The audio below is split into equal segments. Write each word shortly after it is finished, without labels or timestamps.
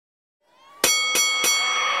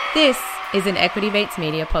This is an Equity Mates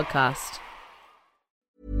Media podcast.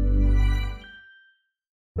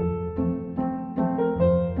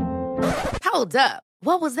 Hold up.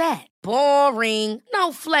 What was that? Boring.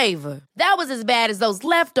 No flavor. That was as bad as those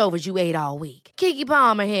leftovers you ate all week. Keke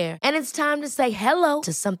Palmer here, and it's time to say hello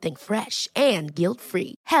to something fresh and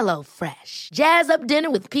guilt-free. Hello Fresh. Jazz up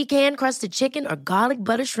dinner with pecan-crusted chicken or garlic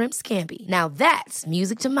butter shrimp scampi. Now that's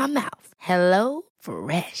music to my mouth. Hello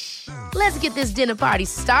Fresh. Let's get this dinner party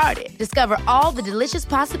started. Discover all the delicious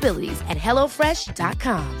possibilities at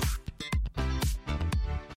hellofresh.com.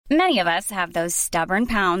 Many of us have those stubborn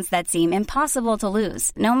pounds that seem impossible to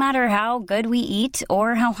lose, no matter how good we eat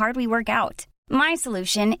or how hard we work out. My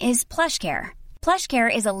solution is PlushCare.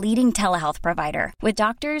 PlushCare is a leading telehealth provider with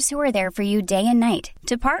doctors who are there for you day and night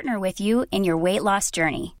to partner with you in your weight loss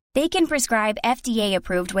journey. They can prescribe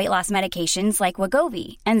FDA-approved weight loss medications like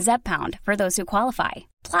Wegovy and Zepbound for those who qualify.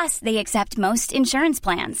 Plus, they accept most insurance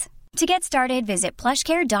plans. To get started, visit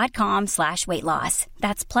plushcare.com/weightloss.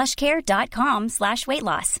 That's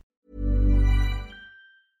plushcare.com/weightloss.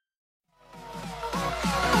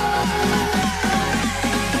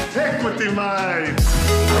 Equity Mates.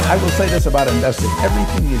 I will say this about investing.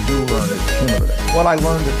 Everything you do learn is cumulative. What I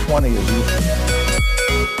learned at 20 is useful.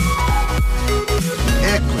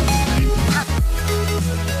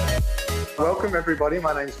 Welcome everybody,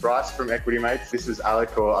 my name's Bryce from Equity Mates. This is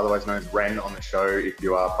Alec, or otherwise known as Ren, on the show if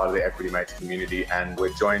you are part of the Equity Mates community, and we're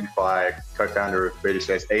joined by co-founder of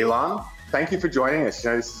BetaShares, Elan. Thank you for joining us.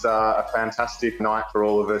 This is a fantastic night for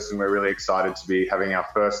all of us, and we're really excited to be having our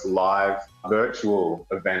first live virtual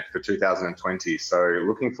event for 2020. So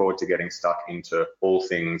looking forward to getting stuck into all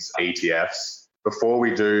things ETFs. Before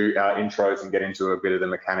we do our intros and get into a bit of the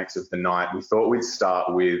mechanics of the night, we thought we'd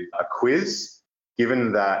start with a quiz.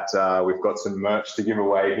 Given that we've got some merch to give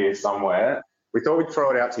away here somewhere, we thought we'd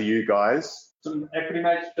throw it out to you guys. Some Equity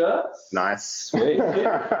Mates shirts. Nice. Sweet.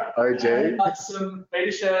 OG. And some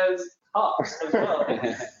BetaShares cups as well.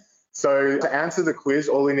 So to answer the quiz,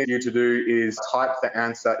 all we need you to do is type the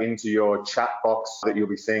answer into your chat box that you'll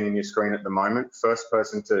be seeing in your screen at the moment. First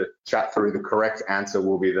person to chat through the correct answer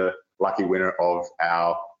will be the lucky winner of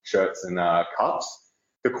our shirts and cups.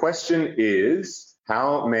 The question is,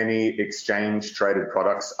 how many exchange-traded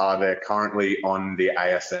products are there currently on the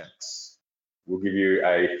ASX? We'll give you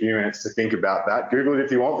a few minutes to think about that. Google it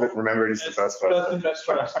if you want, but remember it is the first person. Best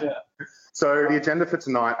trust, yeah. So the agenda for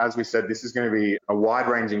tonight, as we said, this is going to be a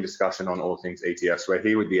wide-ranging discussion on all things ETFs. We're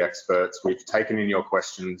here with the experts. We've taken in your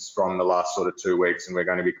questions from the last sort of 2 weeks, and we're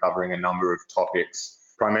going to be covering a number of topics,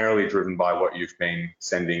 primarily driven by what you've been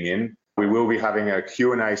sending in. We will be having a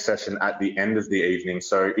Q&A session at the end of the evening.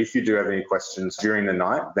 So if you do have any questions during the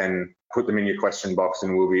night, then put them in your question box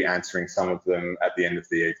and we'll be answering some of them at the end of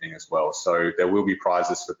the evening as well. So there will be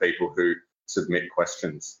prizes for people who submit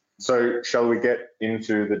questions. So shall we get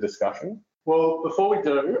into the discussion? Well, before we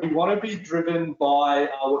do, we want to be driven by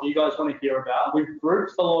what you guys want to hear about. We've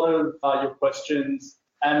grouped a lot of your questions,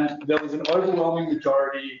 and there was an overwhelming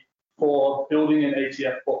majority for building an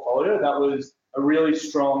ETF portfolio. That was a really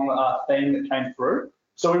strong theme that came through.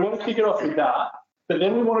 So we want to kick it off with that, but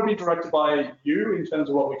then we want to be directed by you in terms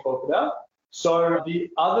of what we talk about. So the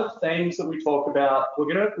other themes that we talk about, we're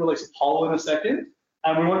going to release a poll in a second,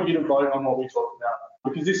 and we want you to vote on what we talk about,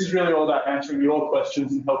 because this is really all about answering your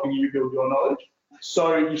questions and helping you build your knowledge.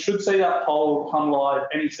 So you should see that poll come live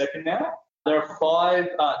any second now. There are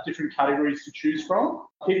 5 different categories to choose from.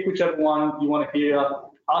 Pick whichever one you want to hear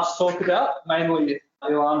us talk about, mainly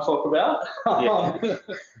Elan talk about,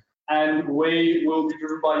 and we will be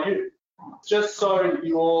driven by you. Just so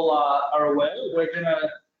you all are aware, we're going to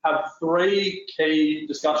have 3 key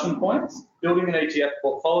discussion points: building an ETF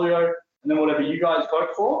portfolio, and then whatever you guys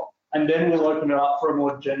vote for, and then we'll open it up for a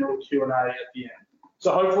more general Q&A at the end.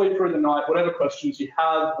 So hopefully through the night, whatever questions you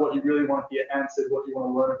have, what you really want to hear answered, what you want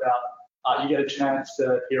to learn about, you get a chance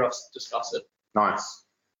to hear us discuss it. Nice.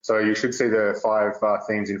 So you should see the 5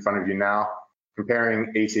 themes in front of you now.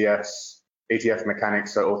 Comparing ETFs, ETF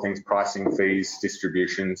mechanics, so all things pricing, fees,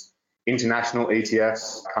 distributions, international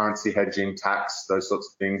ETFs, currency hedging, tax, those sorts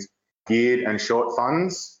of things, geared and short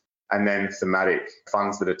funds, and then thematic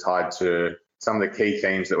funds that are tied to some of the key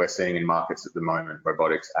themes that we're seeing in markets at the moment: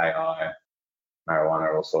 robotics, AI,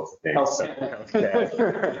 marijuana, all sorts of things.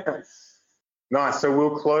 Healthcare. Nice. So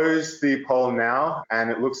we'll close the poll now, and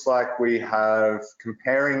it looks like we have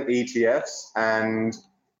comparing ETFs and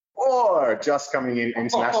just coming in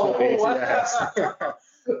international ETFs,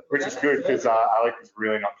 which is good because Alec is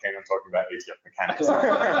really not keen on talking about ETF mechanics.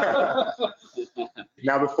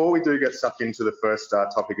 Now, before we do get stuck into the first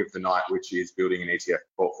topic of the night, which is building an ETF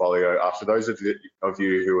portfolio, for those of you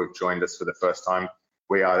who have joined us for the first time,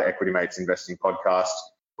 We are the Equity Mates Investing Podcast.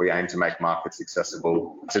 We aim to make markets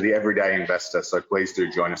accessible to the everyday investor. So please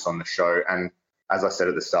do join us on the show. And as I said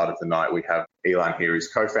at the start of the night, we have Elan here. He's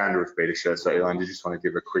co-founder of BetaShares. So Elan, do you just want to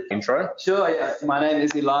give a quick intro? Sure, yeah. My name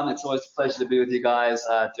is Elan. It's always a pleasure to be with you guys,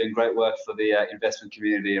 doing great work for the investment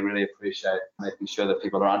community. I really appreciate making sure that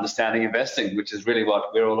people are understanding investing, which is really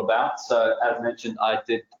what we're all about. So as mentioned, I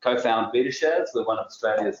did co-found BetaShares. We're one of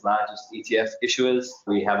Australia's largest ETF issuers.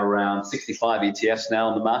 We have around 65 ETFs now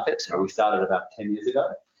on the market. We started about 10 years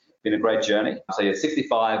ago. Been a great journey. So yeah,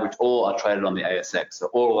 65, which all are traded on the ASX.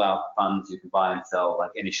 So all of our funds you can buy and sell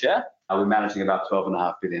like any share. We're managing about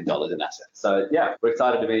 $12.5 billion in assets. So yeah, we're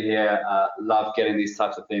excited to be here. Love getting these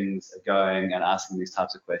types of things going and asking these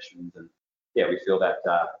types of questions. And yeah, we feel that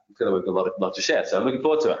we've got a lot to share. So I'm looking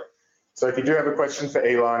forward to it. So if you do have a question for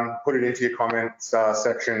Elan, put it into your comments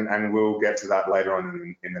section and we'll get to that later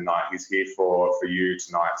on in the night. He's here for you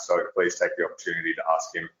tonight. So please take the opportunity to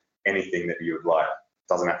ask him anything that you would like.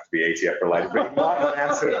 Doesn't have to be ETF related, but he might not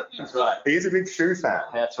answer it. That's right. He's a big shoe fan.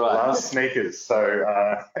 That's right. Loves sneakers. So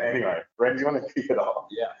anyway, Ren, do you want to kick it off?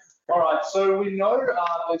 Yeah. All right. So we know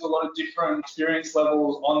there's a lot of different experience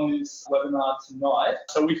levels on this webinar tonight.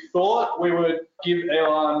 So we thought we would give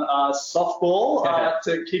Elan a softball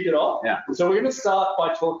to kick it off. Yeah. So we're going to start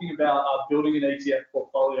by talking about building an ETF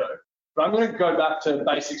portfolio. But I'm going to go back to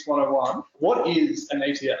Basics 101. What is an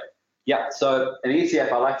ETF? Yeah, so an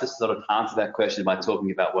ETF, I like to sort of answer that question by talking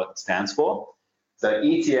about what it stands for. So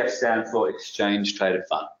ETF stands for Exchange Traded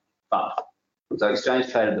Fund. So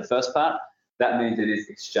Exchange Traded, the first part, that means it is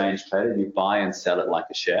exchange traded. You buy and sell it like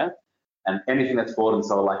a share. And anything that's bought and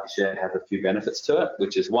sold like a share has a few benefits to it,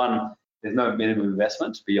 which is one, there's no minimum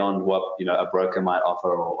investment beyond what a broker might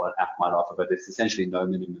offer or an app might offer, but it's essentially no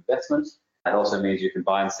minimum investment. It also means you can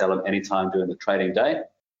buy and sell them anytime during the trading day.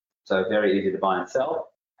 So very easy to buy and sell.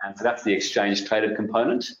 And so that's the exchange traded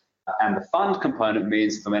component. And the fund component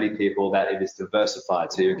means for many people that it is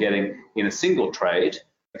diversified. So you're getting in a single trade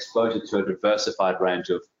exposure to a diversified range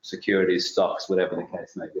of securities, stocks, whatever the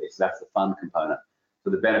case may be. So that's the fund component. So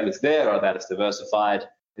the benefits there are that it's diversified.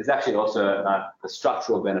 There's actually also a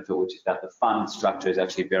structural benefit, which is that the fund structure is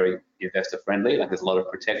actually very investor friendly. Like there's a lot of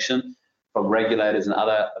protection from regulators and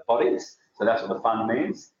other bodies. So that's what the fund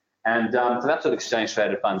means. And so that's what exchange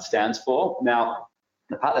traded fund stands for. Now,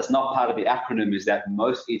 the part that's not part of the acronym is that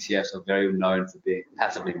most ETFs are very known for being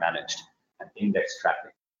passively managed and index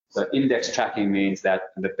tracking. So index tracking means that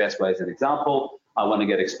the best way as an example, I want to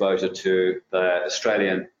get exposure to the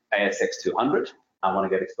Australian ASX 200. I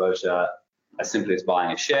want to get exposure as simply as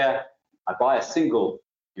buying a share. I buy a single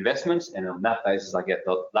investment, and on that basis, I get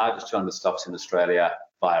the largest 200 stocks in Australia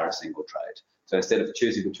via a single trade. So instead of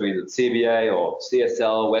choosing between the CBA or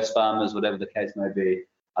CSL, Wesfarmers, whatever the case may be,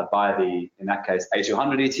 I buy in that case,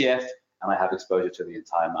 A200 ETF, and I have exposure to the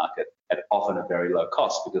entire market at often a very low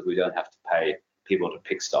cost because we don't have to pay people to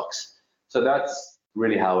pick stocks. So that's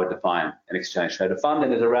really how we define an exchange traded fund.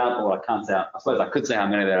 And there's around, or I suppose I could say how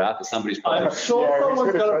many there are, because somebody's probably... I'm sure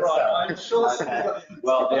someone's got it right. I'm sure someone's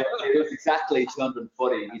Well, there's exactly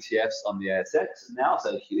 240 ETFs on the ASX now,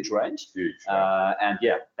 so a huge range. Huge. And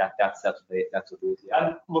yeah, that's what the ETF.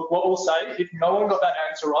 And look, what we'll say, if no one got that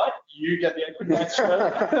answer right, you get the equity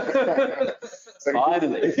answer.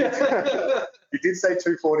 Finally. You did say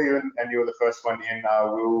 240 and you were the first one in.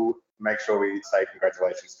 We'll make sure we say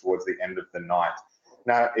congratulations towards the end of the night.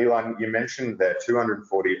 Now, Elan, you mentioned there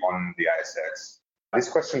 240 on the ASX. This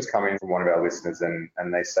question's coming from one of our listeners, and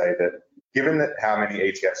they say that given that how many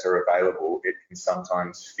ETFs are available, it can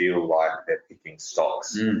sometimes feel like they're picking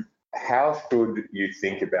stocks. How should you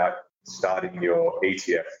think about starting your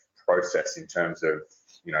ETF process in terms of,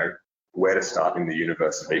 where to start in the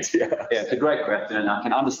universe of ETFs? Yeah, it's a great question, and I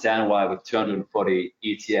can understand why with 240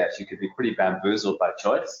 ETFs, you could be pretty bamboozled by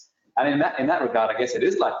choice. And in that regard, I guess it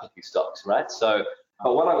is like picking stocks, right? So,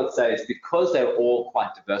 but what I would say is because they're all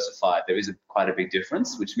quite diversified, there is quite a big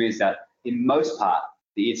difference, which means that in most part,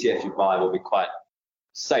 the ETF you buy will be quite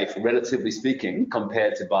safe, relatively speaking,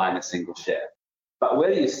 compared to buying a single share. But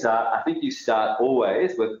where do you start? I think you start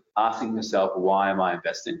always with asking yourself, why am I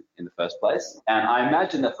investing in the first place? And I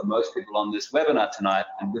imagine that for most people on this webinar tonight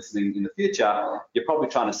and listening in the future, you're probably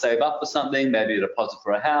trying to save up for something, maybe a deposit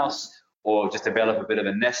for a house, or just develop a bit of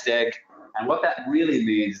a nest egg. And what that really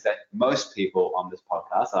means is that most people on this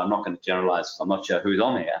podcast, and I'm not going to generalize, I'm not sure who's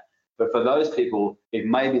on here, but for those people, it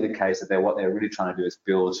may be the case that what they're really trying to do is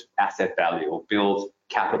build asset value or build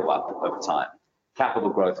capital up over time. Capital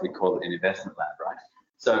growth, we call it in investment land, right?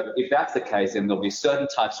 So if that's the case, then there'll be certain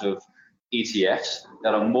types of ETFs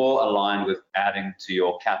that are more aligned with adding to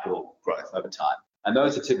your capital growth over time. And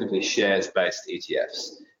those are typically shares-based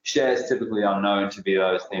ETFs. Shares typically are known to be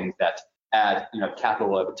those things that add,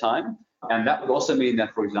 capital over time. And that would also mean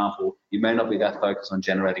that, for example, you may not be that focused on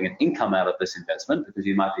generating an income out of this investment because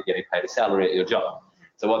you might be getting paid a salary at your job.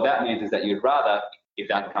 So what that means is that you'd rather, if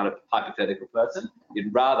that kind of hypothetical person,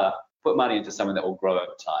 you'd rather put money into something that will grow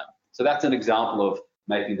over time. So that's an example of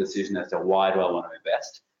making a decision as to why do I want to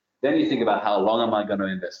invest. Then you think about how long am I going to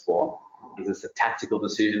invest for? Is this a tactical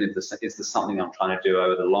decision? Is this something I'm trying to do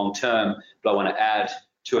over the long term? Do I want to add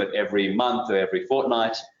to it every month or every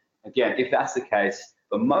fortnight? Again, if that's the case,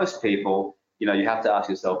 for most people, you have to ask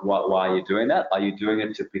yourself, why are you doing that? Are you doing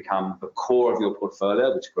it to become the core of your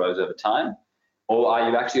portfolio, which grows over time? Or are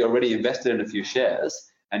you actually already invested in a few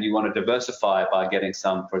shares and you want to diversify by getting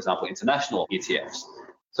some, for example, international ETFs?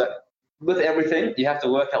 So with everything, you have to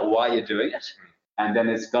work out why you're doing it, and then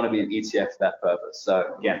it's going to be an ETF for that purpose.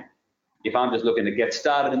 So again, if I'm just looking to get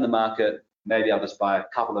started in the market, maybe I'll just buy a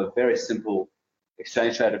couple of very simple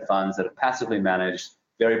exchange-traded funds that are passively managed,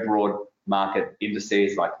 very broad market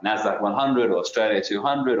indices like NASDAQ 100 or Australia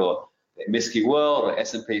 200 or MSCI World or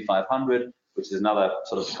S&P 500, which is another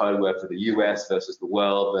sort of code word for the US versus the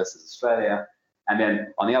world versus Australia. And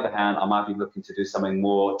then on the other hand, I might be looking to do something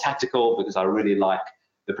more tactical because I really like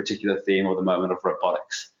the particular theme or the moment of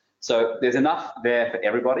robotics. So there's enough there for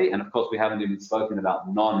everybody. And of course, we haven't even spoken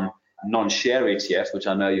about non-share ETFs, which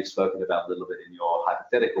I know you've spoken about a little bit in your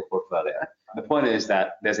hypothetical portfolio. The point is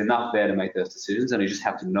that there's enough there to make those decisions, and you just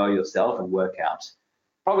have to know yourself and work out.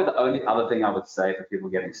 Probably the only other thing I would say for people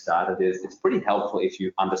getting started is it's pretty helpful if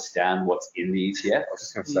you understand what's in the ETF. I was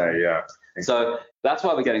just going to say, yeah. So that's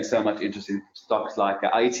why we're getting so much interest in stocks like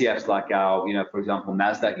ETFs, like our, for example,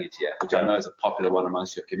 NASDAQ ETF, which I know is a popular one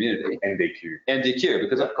amongst your community. NDQ,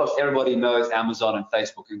 because of course everybody knows Amazon and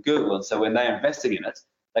Facebook and Google, and so when they're investing in it,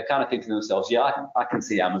 they kind of think to themselves, I can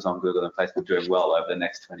see Amazon, Google, and Facebook doing well over the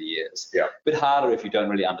next 20 years. Yeah. A bit harder if you don't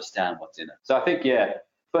really understand what's in it. So I think,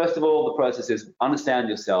 first of all, the process is understand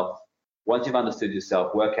yourself. Once you've understood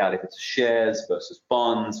yourself, work out if it's shares versus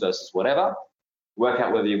bonds versus whatever. Work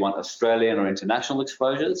out whether you want Australian or international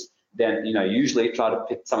exposures. Then, usually try to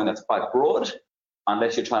pick something that's quite broad,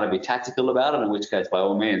 unless you're trying to be tactical about it, in which case, by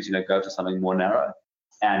all means, go for something more narrow.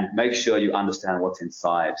 And make sure you understand what's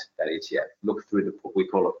inside that ETF. Look through what we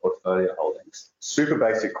call portfolio holdings. Super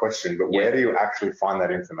basic question, but where do you actually find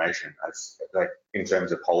that information in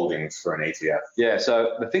terms of holdings for an ETF? Yeah,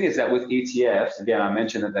 so the thing is that with ETFs, again, I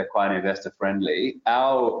mentioned that they're quite investor friendly.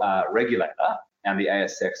 Our regulator and the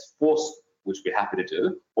ASX force, which we're happy to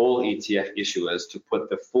do, all ETF issuers to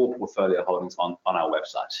put the full portfolio holdings on our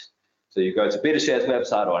website. So you go to BetaShares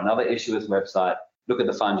website or another issuer's website, look at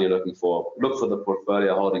the fund you're looking for, look for the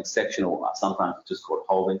portfolio holdings section, or sometimes it's just called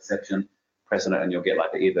holdings section, press on it and you'll get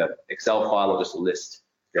like either Excel file or just a list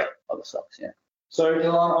of the stocks. Yeah. So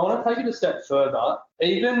Ilan, I want to take it a step further.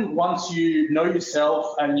 Even once you know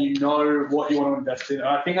yourself and you know what you want to invest in, and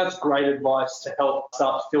I think that's great advice to help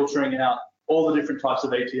start filtering out all the different types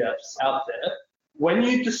of ETFs out there. When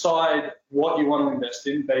you decide what you want to invest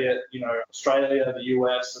in, be it, Australia, the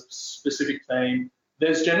US, a specific theme,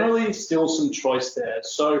 there's generally still some choice there.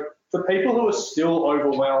 So for people who are still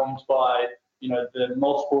overwhelmed by, the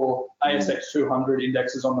multiple ASX 200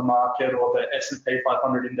 indexes on the market or the S&P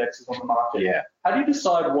 500 indexes on the market, how do you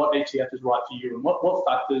decide what ETF is right for you and what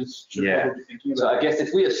factors should people be thinking about? So I guess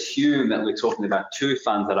if we assume that we're talking about two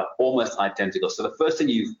funds that are almost identical, so the first thing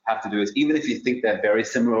you have to do is, even if you think they're very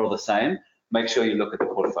similar or the same, make sure you look at the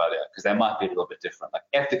portfolio because they might be a little bit different. Like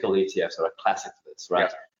ethical ETFs are a classic for this, right?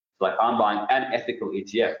 Yeah. Like I'm buying an ethical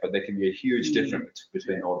ETF, but there can be a huge difference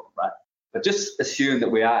between all of them, right? But just assume that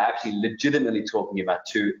we are actually legitimately talking about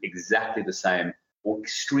two exactly the same or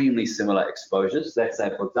extremely similar exposures. Let's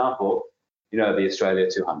say, for example, the Australia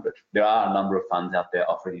 200. There are a number of funds out there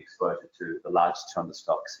offering exposure to the largest 200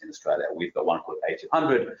 stocks in Australia. We've got one called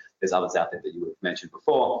A200. There's others out there that you would have mentioned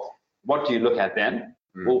before. What do you look at then?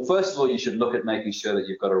 Well, first of all, you should look at making sure that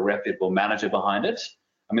you've got a reputable manager behind it.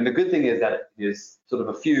 I mean, the good thing is that there's sort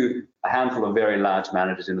of a handful of very large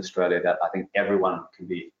managers in Australia that I think everyone can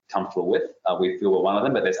be comfortable with. We feel we're one of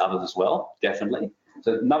them, but there's others as well, definitely.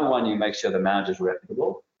 So number one, you make sure the manager's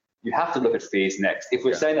reputable. You have to look at fees next. If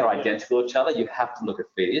we're saying they're identical to each other, you have to look at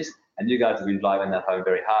fees. And you guys have been driving that home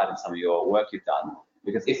very hard in some of your work you've done.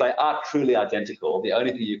 Because if they are truly identical, the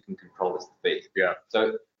only thing you can control is the fee. Yeah.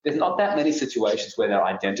 So there's not that many situations where they're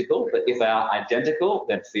identical, but if they are identical,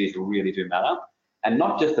 then fees really do matter. And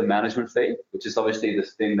not just the management fee, which is obviously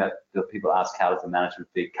this thing that the people ask, how does the management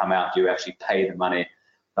fee come out? Do you actually pay the money?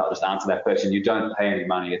 I'll just answer that question. You don't pay any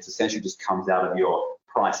money. It's essentially just comes out of your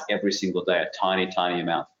price every single day, a tiny, tiny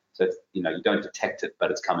amount. So it's, you don't detect it,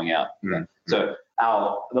 but it's coming out. Mm-hmm. So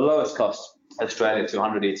the lowest cost Australia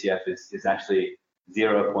 200 ETF is actually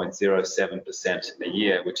 0.07% a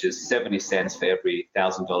year, which is 70 cents for every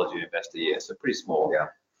 $1,000 you invest a year. So pretty small. Yeah.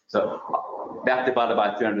 So that divided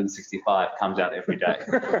by 365 comes out every day.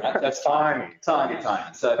 That's tiny.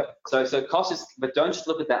 So cost is, but don't just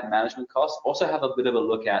look at that management cost. Also have a bit of a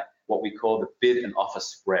look at what we call the bid and offer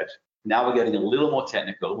spread. Now we're getting a little more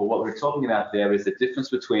technical, but what we're talking about there is the difference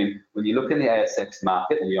between when you look in the ASX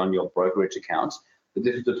market and you're on your brokerage account, the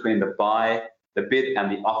difference between the bid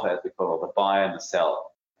and the offer, as we call it, the buy and the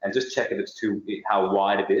sell. And just check if it's how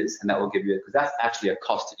wide it is, and that will give you, because that's actually a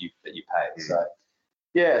cost that you pay. So.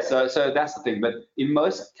 Yeah, so that's the thing. But in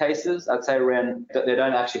most cases, I'd say, Ren, that they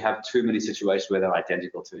don't actually have too many situations where they're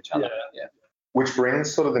identical to each other. Yeah. Which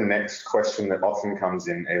brings sort of the next question that often comes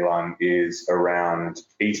in, Elon, is around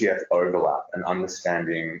ETF overlap and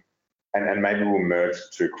understanding, and maybe we'll merge the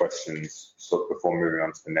two questions sort of before moving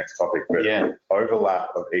on to the next topic, but overlap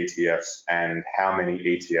of ETFs and how many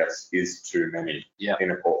ETFs is too many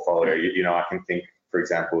in a portfolio. You know, I can think, for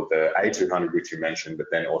example, the A200, which you mentioned, but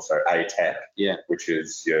then also ATech, which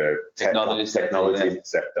is your technology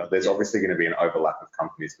sector. There's obviously going to be an overlap of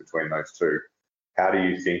companies between those two. How do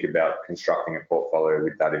you think about constructing a portfolio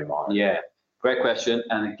with that in mind? Yeah, great question.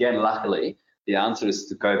 And again, luckily, the answer is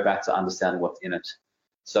to go back to understanding what's in it.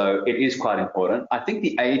 So it is quite important. I think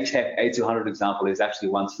the ATech A200 example is actually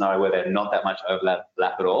one scenario where there's not that much overlap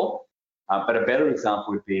at all. But a better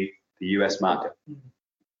example would be the US market.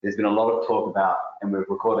 There's been a lot of talk about, and we're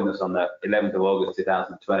recording this on the 11th of August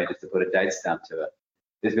 2020, just to put a date stamp to it.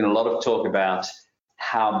 There's been a lot of talk about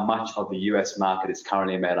how much of the US market is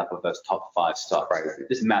currently made up of those top 5 stocks.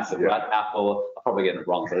 It's massive, right? Apple, I'm probably getting it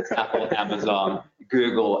wrong, but it's Apple, Amazon,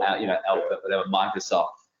 Google, Alphabet, whatever, Microsoft,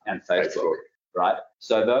 and Facebook, right?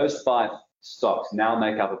 So those 5 stocks now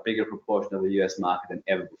make up a bigger proportion of the US market than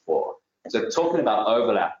ever before. So talking about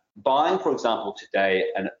overlap, buying, for example, today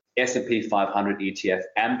an S&P 500 ETF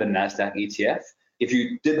and the NASDAQ ETF, if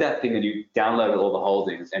you did that thing and you downloaded all the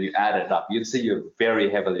holdings and you added it up, you'd see you're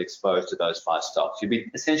very heavily exposed to those 5 stocks. You'd be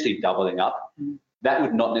essentially doubling up. That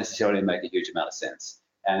would not necessarily make a huge amount of sense.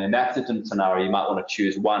 And in that scenario, you might want to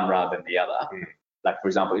choose one rather than the other. Like, for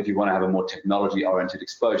example, if you want to have a more technology-oriented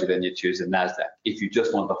exposure, then you choose the NASDAQ. If you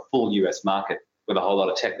just want the full US market with a whole lot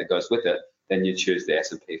of tech that goes with it, then you choose the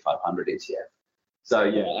S&P 500 ETF. So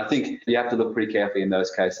yeah, I think you have to look pretty carefully in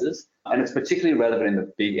those cases. And it's particularly relevant in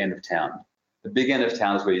the big end of town. The big end of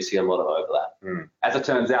town is where you see a lot of overlap. As it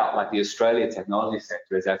turns out, like the Australia technology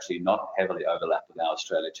sector is actually not heavily overlapped with our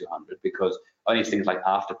Australia 200 because only things like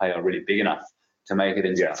Afterpay are really big enough to make it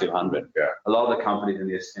into the 200. A lot of the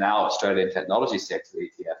companies in our Australian technology sector, the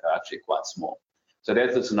ETF, are actually quite small. So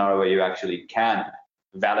there's the scenario where you actually can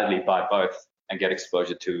validly buy both and get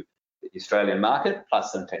exposure to the Australian market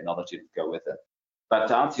plus some technology to go with it. But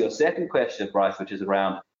to answer your second question, Bryce, which is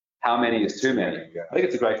around how many is too many, I think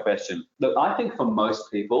it's a great question. Look, I think for most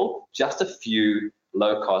people, just a few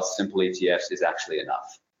low-cost, simple ETFs is actually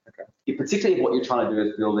enough. Particularly if what you're trying to do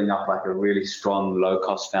is building up like a really strong,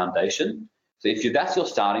 low-cost foundation. So if that's your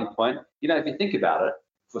starting point, if you think about it,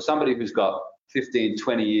 for somebody who's got 15,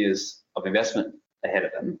 20 years of investment ahead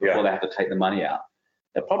of them before they have to take the money out,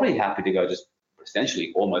 they're probably happy to go just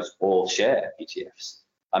essentially almost all share ETFs.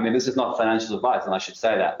 I mean, this is not financial advice, and I should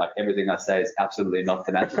say that. Like, everything I say is absolutely not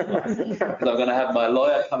financial advice. Because I'm going to have my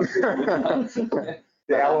lawyer come through.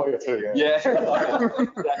 Our lawyer too,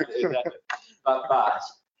 Exactly. But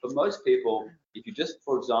for most people, if you just,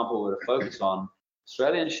 for example, were to focus on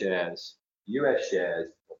Australian shares, US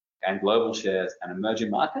shares, and global shares and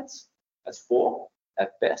emerging markets, that's 4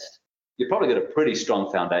 at best, you've probably got a pretty strong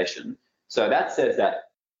foundation. So that says that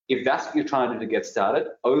if that's what you're trying to do to get started,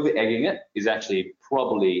 over-egging it is actually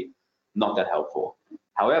probably not that helpful.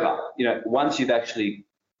 However, once you've actually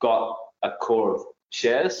got a core of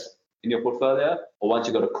shares in your portfolio, or once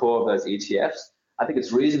you've got a core of those ETFs, I think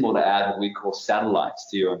it's reasonable to add what we call satellites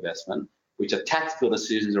to your investment, which are tactical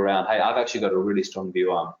decisions around, hey, I've actually got a really strong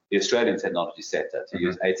view on the Australian technology sector, to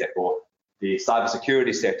use ATech, or the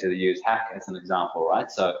cybersecurity sector, to use Hack as an example,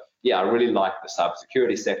 right? So yeah, I really like the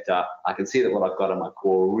cybersecurity sector. I can see that what I've got on my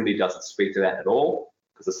core really doesn't speak to that at all,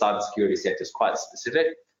 because the cybersecurity sector is quite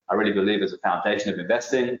specific. I really believe it's a foundation of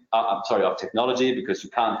investing, of technology, because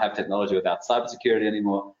you can't have technology without cybersecurity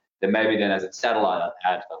anymore. Then maybe then as a satellite,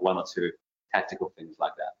 I'd add 1 or 2 tactical things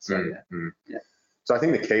like that. So So I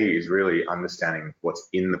think the key is really understanding what's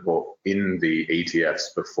in the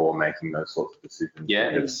ETFs before making those sorts of decisions.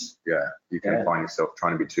 You can find yourself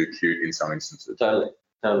trying to be too cute in some instances. Totally.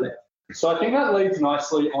 So I think that leads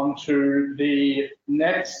nicely onto the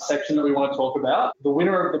next section that we want to talk about, the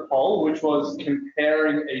winner of the poll, which was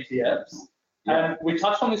comparing ETFs. And we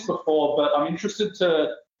touched on this before, but I'm interested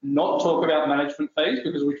to not talk about management fees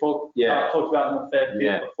because we talked about them a fair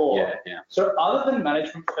bit before. So other than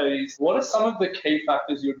management fees, what are some of the key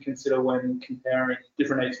factors you would consider when comparing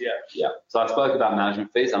different ETFs? So I spoke about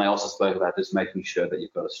management fees, and I also spoke about just making sure that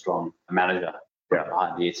you've got a strong manager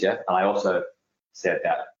behind the ETF. And I also said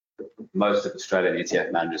that most of Australian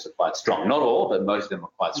ETF managers are quite strong. Not all, but most of them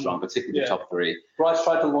are quite strong, particularly the top three. Bryce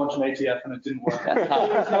tried to launch an ETF and it didn't work.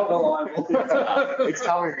 It's not reliable. It's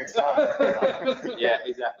coming. Yeah,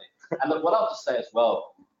 exactly. And look, what I'll just say as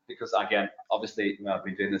well, because again, obviously, I've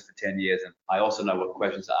been doing this for 10 years and I also know what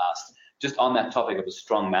questions are asked. Just on that topic of a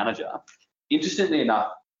strong manager, interestingly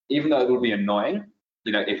enough, even though it would be annoying,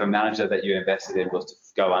 if a manager that you invested in was to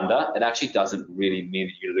go under, it actually doesn't really mean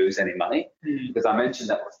that you lose any money. Because I mentioned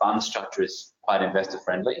that the fund structure is quite investor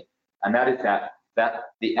friendly, and that is that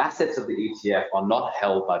the assets of the ETF are not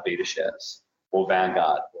held by BetaShares or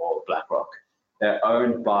Vanguard or BlackRock. They're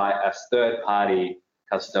owned by a third party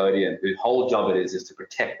custodian whose whole job it is to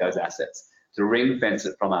protect those assets, to ring fence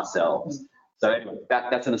it from ourselves. So anyway,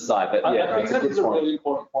 that's an aside. But I think that is a really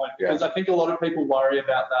important point because I think a lot of people worry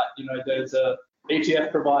about that. There's a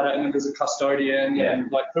ETF provider and then there's a custodian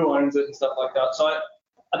and like who owns it and stuff like that. So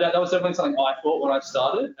that was definitely something I thought when I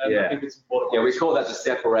started, and I think it's important. Yeah, we call that the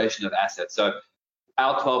separation of assets. So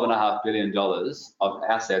our $12.5 billion of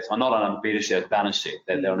assets are not on a BetaShares balance sheet.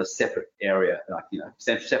 They're on a separate area,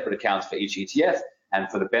 separate accounts for each ETF and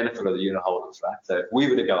for the benefit of the unit holders, right? So if we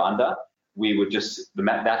were to go under, we would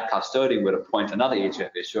that custodian would appoint another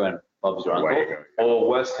ETF issuer and Bob's your uncle. Or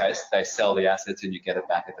worst case, they sell the assets and you get it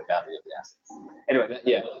back at the value of the assets.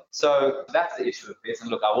 Anyway, so that's the issue of this. And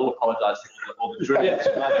look, I will apologise for all the drilling.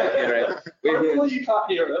 Hopefully you can't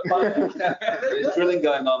hear it. But there's drilling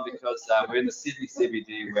going on because we're in the Sydney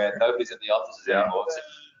CBD where nobody's in the offices anymore. So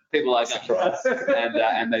people like us,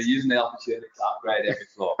 and they're using the opportunity to upgrade every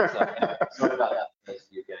floor. So anyway, sorry about that.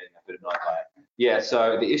 You're getting a bit annoyed by it. Yeah,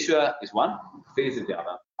 so the issuer is one, fees is the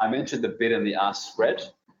other. I mentioned the bid and the ask spread.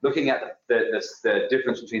 Looking at the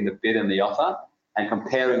difference between the bid and the offer and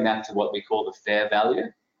comparing that to what we call the fair value,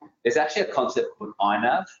 there's actually a concept called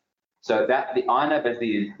INAV. So that the INAV is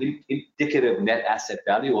the indicative net asset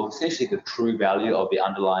value, or essentially the true value of the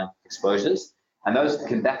underlying exposures. And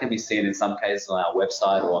that can be seen in some cases on our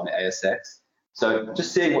website or on the ASX. So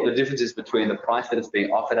just seeing what the difference is between the price that it's being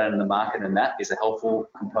offered at in the market and that is a helpful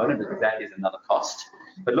component because that is another cost.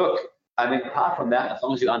 But look, I mean, apart from that, as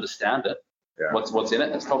long as you understand it, what's in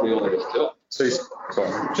it, that's probably all there is to it. So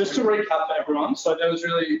just to recap for everyone, so there was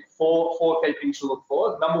really four key things to look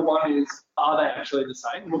for. Number one is, are they actually the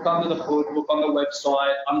same? Look under the hood, look on the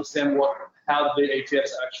website, understand how the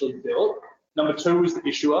ETFs are actually built. Number two is the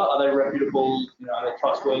issuer. Are they reputable? Are they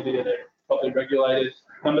trustworthy? Are they properly regulated?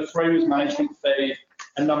 Number three was management fee.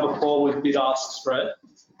 And number four was bid-ask spread.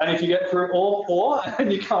 And if you get through all four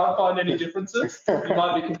and you can't find any differences, you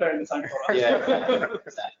might be comparing the same product.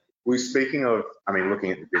 Yeah. We're speaking of,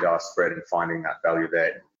 looking at the bid-ask spread and finding that value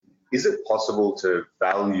there. Is it possible to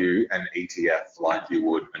value an ETF like you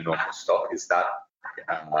would a normal stock? Is that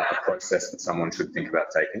a process that someone should think about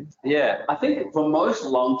taking? Yeah, I think for most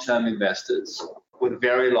long-term investors with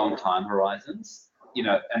very long time horizons,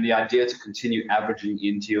 and the idea to continue averaging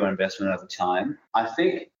into your investment over time, I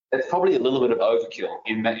think it's probably a little bit of overkill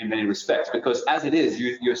in many respects, because as it is,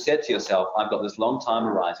 you said to yourself, I've got this long time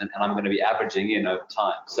horizon and I'm going to be averaging in over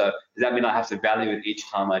time. So does that mean I have to value it each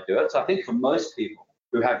time I do it? So I think for most people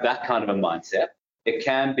who have that kind of a mindset, it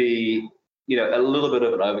can be, a little bit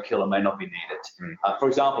of an overkill and may not be needed. For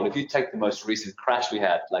example, if you take the most recent crash we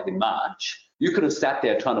had, like in March, you could have sat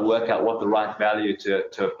there trying to work out what the right value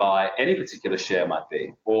to buy any particular share might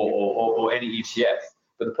be, or any ETF.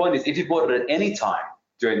 But the point is, if you bought it at any time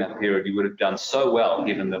during that period, you would have done so well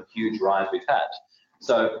given the huge rise we've had.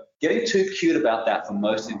 So getting too cute about that for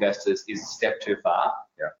most investors is a step too far.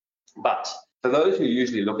 Yeah. But for those who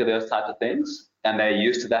usually look at those types of things and they're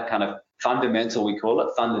used to that kind of fundamental, we call it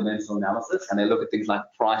fundamental analysis, and they look at things like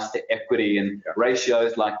price to equity and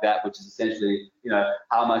ratios like that, which is essentially,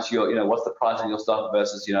 how much what's the price of your stock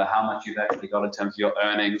versus, how much you've actually got in terms of your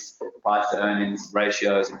earnings, price to earnings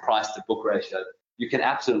ratios and price to book ratios. You can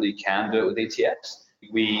absolutely do it with ETFs.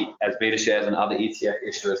 We, as BetaShares and other ETF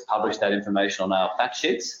issuers, publish that information on our fact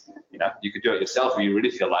sheets. You could do it yourself if you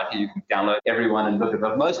really feel like it. You can download everyone and look at it.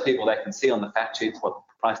 But most people, they can see on the fact sheets what the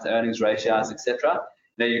price to earnings ratios, etc.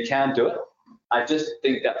 Now you can do it. I just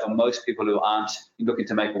think that for most people who aren't looking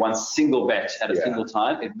to make one single bet at a single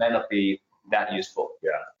time, it may not be that useful.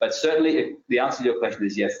 Yeah. But certainly, if the answer to your question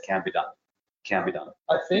is yes, it can be done. can be done.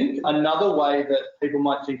 I think another way that people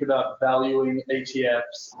might think about valuing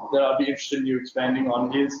ETFs that I'd be interested in you expanding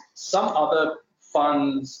on is some other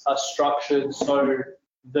funds are structured so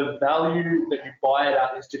the value that you buy it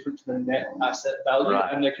at is different to the net asset value,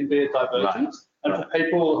 Right. and there can be a divergence. And for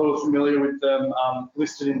people who are familiar with them,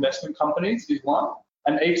 listed investment companies is one.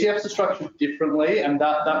 And ETFs are structured differently, and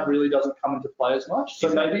that really doesn't come into play as much.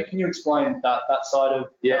 So maybe can you explain that side of?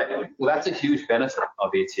 Yeah, well, that's a huge benefit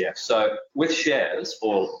of ETFs. So with shares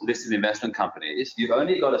or listed investment companies, you've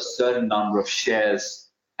only got a certain number of shares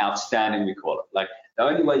outstanding, we call it. Like the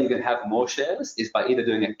only way you can have more shares is by either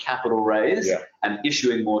doing a capital raise and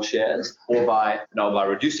issuing more shares, or by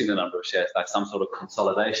reducing the number of shares, like some sort of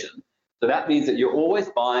consolidation. So that means that you're always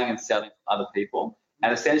buying and selling for other people.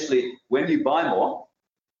 And essentially, when you buy more,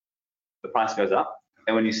 the price goes up.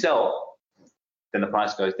 And when you sell, then the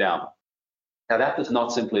price goes down. Now, that does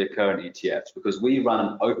not simply occur in ETFs because we run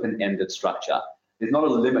an open-ended structure. There's not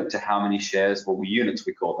a limit to how many shares, or units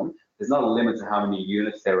we call them. There's not a limit to how many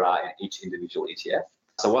units there are in each individual ETF.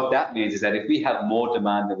 So what that means is that if we have more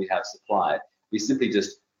demand than we have supply, we simply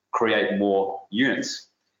just create more units.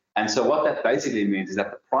 And so what that basically means is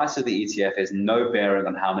that the price of the ETF has no bearing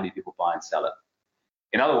on how many people buy and sell it.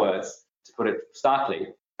 In other words, to put it starkly,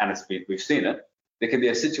 and we've seen it, there can be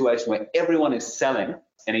a situation where everyone is selling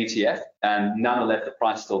an ETF and nonetheless the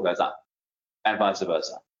price still goes up, and vice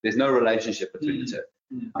versa. There's no relationship between the two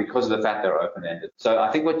because of the fact they're open-ended. So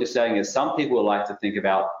I think what you're saying is some people like to think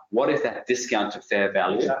about what is that discount to fair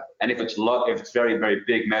value, and if it's low, if it's very, very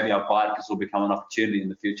big, maybe I'll buy it because it'll become an opportunity in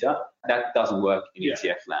the future. That doesn't work in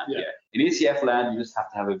ETF land. In ETF land, you just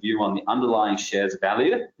have to have a view on the underlying shares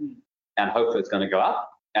value and hope that it's going to go up.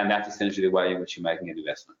 And that's essentially the way in which you're making an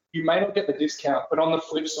investment. You may not get the discount, but on the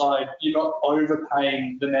flip side, you're not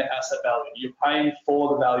overpaying the net asset value. You're paying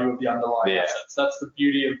for the value of the underlying assets. That's the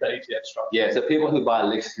beauty of the ETF structure. Yeah, so people who buy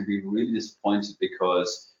LICs can be really disappointed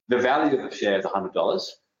because the value of the share is $100,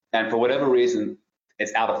 and for whatever reason,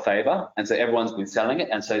 it's out of favor, and so everyone's been selling it,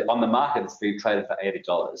 and so on the market, it's being traded for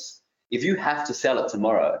 $80. If you have to sell it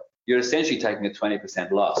tomorrow, you're essentially taking a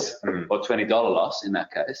 20% loss, or $20 loss in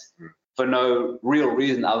that case. For no real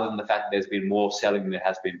reason other than the fact that there's been more selling than there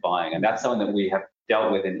has been buying. And that's something that we have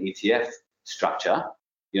dealt with in ETF structure,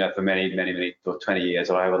 for many, 20 years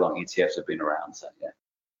or however long ETFs have been around. So, yeah.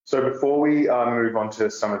 So before we move on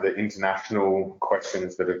to some of the international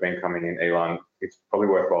questions that have been coming in, Elon, it's probably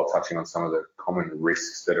worthwhile touching on some of the common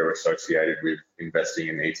risks that are associated with investing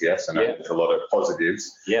in ETFs. I know there's a lot of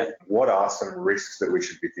positives. What are some risks that we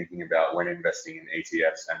should be thinking about when investing in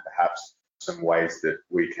ETFs, and perhaps some ways that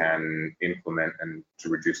we can implement and to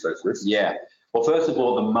reduce those risks? Yeah. Well, first of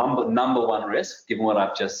all, the number one risk, given what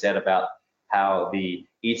I've just said about how the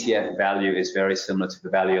ETF value is very similar to the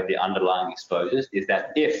value of the underlying exposures, is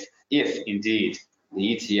that if indeed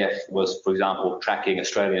the ETF was, for example, tracking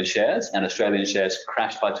Australian shares and Australian shares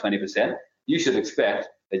crashed by 20%, you should expect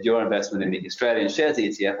that your investment in the Australian shares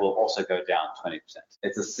ETF will also go down 20%.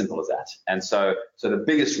 It's as simple as that. And so the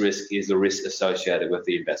biggest risk is the risk associated with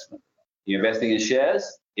the investment. You're investing in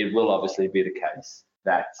shares, it will obviously be the case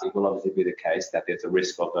that there's a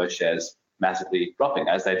risk of those shares massively dropping,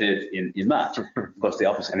 as they did in March. Of course, the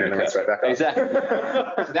opposite. And then it's right back up. Exactly.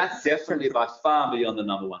 So that's definitely by far beyond the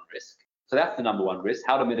number one risk. So that's the number one risk.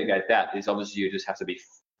 How to mitigate that is obviously you just have to be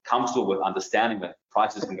comfortable with understanding that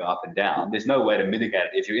prices can go up and down. There's no way to mitigate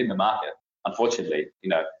it if you're in the market, unfortunately.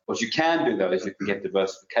 What you can do though is you can get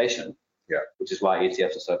diversification, which is why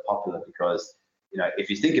ETFs are so popular, because if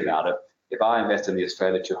you think about it, if I invest in the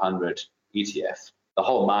Australia 200 ETF, the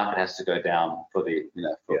whole market has to go down for the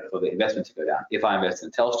investment to go down. If I invest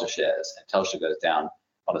in Telstra shares and Telstra goes down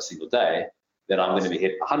on a single day, then I'm going to be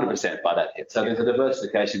hit 100% by that hit. So there's a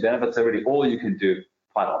diversification benefit. So really all you can do,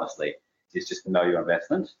 quite honestly, is just know your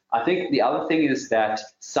investment. I think the other thing is that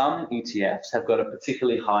some ETFs have got a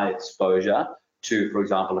particularly high exposure to, for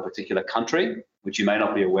example, a particular country, which you may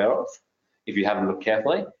not be aware of if you haven't looked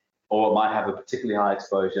carefully, or it might have a particularly high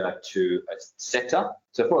exposure to a sector.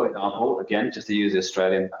 So for example, again, just to use the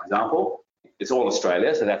Australian example, it's all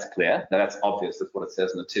Australia, so that's clear. Now that's obvious, that's what it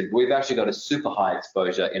says in the tin. We've actually got a super high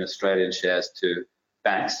exposure in Australian shares to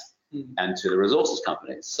banks and to the resources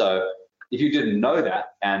companies. So if you didn't know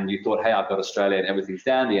that and you thought, hey, I've got Australia and everything's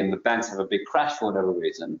dandy, and the banks have a big crash for whatever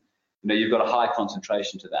reason, you've got a high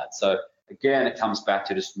concentration to that. So again, it comes back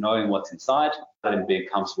to just knowing what's inside and being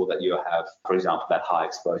comfortable that you have, for example, that high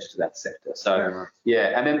exposure to that sector. So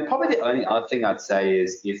and then probably the only other thing I'd say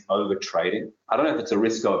is over trading. I don't know if it's a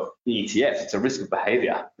risk of ETFs, it's a risk of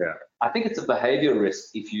behavior. I think it's a behavior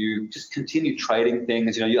risk if you just continue trading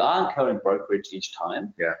things. You are incurring brokerage each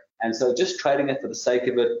time. And so just trading it for the sake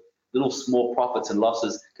of it, little small profits and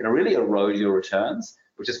losses can really erode your returns,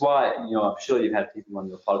 which is why, I'm sure you've had people on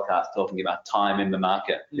your podcast talking about time in the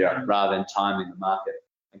market rather than timing the market.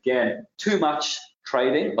 Again, too much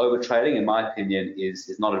trading, over trading, in my opinion,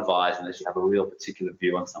 is not advised unless you have a real particular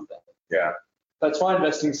view on something. Yeah. That's why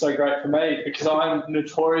investing is so great for me, because I'm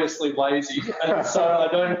notoriously lazy, and so I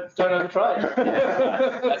don't overtrade.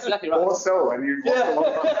 That's exactly right. Or sell when you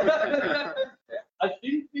I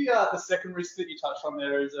think the second risk that you touched on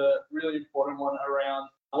there is a really important one around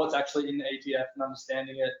what's actually in the ETF and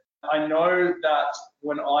understanding it. I know that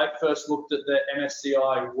when I first looked at the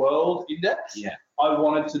MSCI World Index, I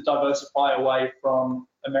wanted to diversify away from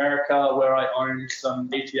America, where I own some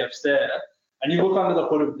ETFs there. And you look under the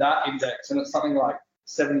hood of that index, and it's something like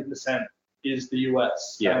 70% is the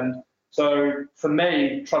US. Yeah. And so for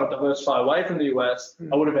me, trying to diversify away from the US,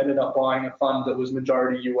 I would have ended up buying a fund that was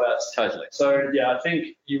majority US. Totally. So I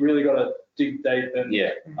think you really got to dig deep. And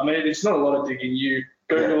I mean, it's not a lot of digging. You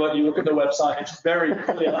Google it, you look at the website, it's very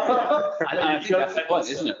clear. I think that's the point,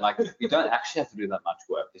 isn't it? Like, you don't actually have to do that much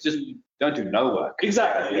work. It's just, don't do no work.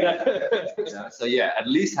 Exactly. So at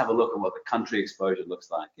least have a look at what the country exposure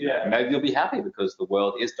looks like. Maybe you'll be happy because the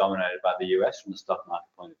world is dominated by the US from the stock market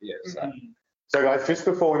point of view. So guys, just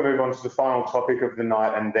before we move on to the final topic of the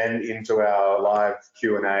night and then into our live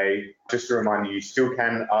Q&A, just a reminder, you still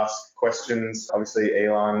can ask questions. Obviously,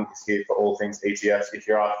 Elon is here for all things ETFs. If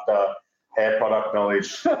you're after hair product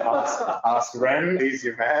knowledge, ask Ren, he's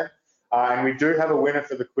your man. And we do have a winner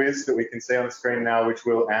for the quiz that we can see on the screen now, which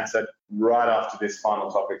we'll answer right after this final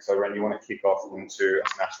topic. So Ren, you want to kick off into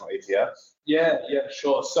international ETFs? Yeah,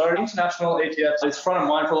 sure. So international ETFs is front of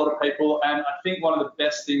mind for a lot of people, and I think one of the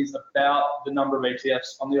best things about the number of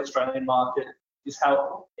ETFs on the Australian market is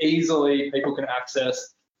how easily people can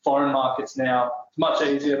access foreign markets now. It's much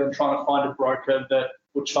easier than trying to find a broker that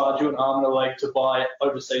will charge you an arm and a leg to buy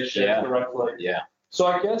overseas shares directly. So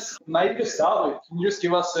I guess maybe to start with, can you just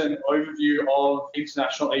give us an overview of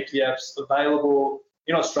international ETFs available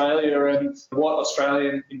in Australia and what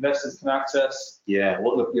Australian investors can access?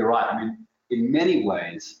 Well, look, you're right. I mean, in many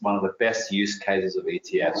ways, one of the best use cases of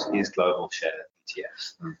ETFs is global share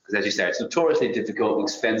ETFs. Because as you say, it's notoriously difficult,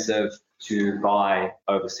 expensive to buy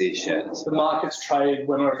overseas shares. The markets trade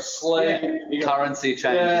when we're asleep. Currency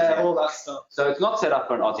changes. All that stuff. So it's not set up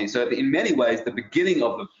for an Aussie. So in many ways, the beginning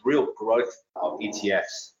of the real growth of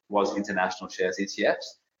ETFs was international shares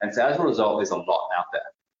ETFs. And so as a result, there's a lot out there.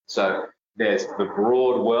 So there's the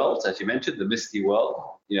broad world, as you mentioned, the MSCI world.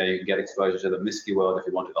 You can get exposure to the MSCI world if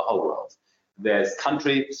you want to the whole world. There's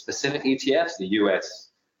country-specific ETFs, the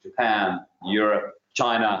US, Japan, Europe,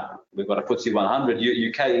 China. We've got a FTSE 100,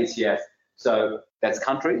 UK ETF. So that's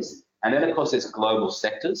countries. And then, of course, there's global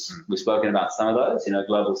sectors. We've spoken about some of those.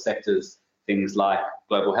 Global sectors, things like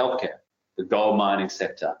global healthcare, the gold mining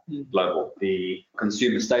sector, global, the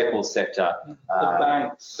consumer staples sector, the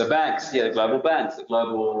banks, the global banks, the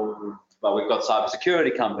global. Well, we've got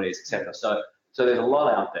cybersecurity companies, etc. So there's a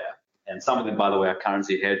lot out there. And some of them, by the way, are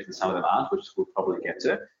currency hedged and some of them aren't, which we'll probably get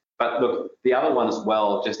to. But look, the other one as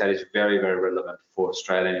well, just that is very, very relevant for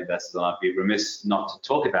Australian investors, and I'd be remiss not to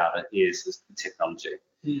talk about it, is the technology.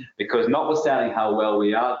 Because notwithstanding how well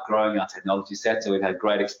we are growing our technology sector, we've had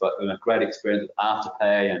great experience with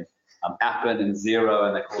Afterpay and Appen and Xero,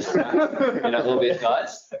 and they call them all these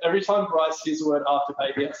guys. Every time Bryce hears the word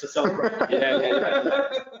Afterpay, he has to celebrate.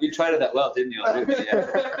 You traded that well, didn't you?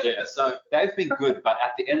 So they've been good, but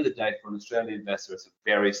at the end of the day, for an Australian investor, it's a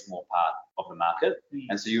very small part of the market.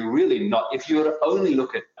 And so you're really not, if you were to only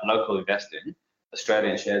look at local investing,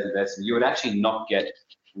 Australian shares investing, you would actually not get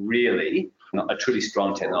really a truly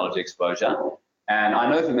strong technology exposure. And I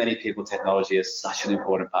know for many people, technology is such an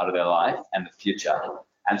important part of their life and the future.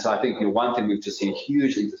 And so I think one thing we've just seen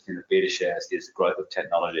huge interest in the beta shares is the growth of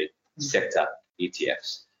technology sector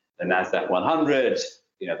ETFs. The Nasdaq 100,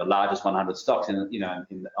 the largest 100 stocks on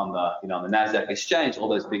the Nasdaq exchange, all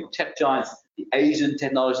those big tech giants, the Asian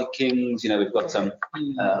technology kings. We've got some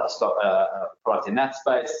product in that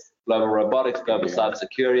space, global robotics, global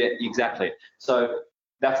cybersecurity. Exactly. So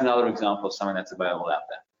that's another example of something that's available out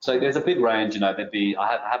there. So there's a big range, I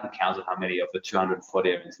haven't counted how many of the 240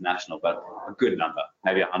 are international, but a good number,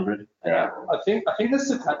 maybe 100. I think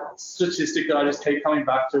the statistic that I just keep coming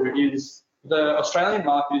back to is the Australian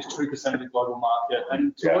market is 2% of the global market.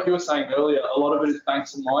 And to what you were saying earlier, a lot of it is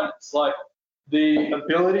banks and miners. Like the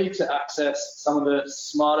ability to access some of the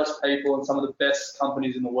smartest people and some of the best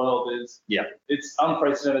companies in the world it's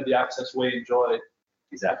unprecedented, the access we enjoy.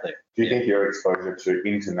 Exactly. Do you think your exposure to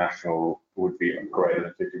international would be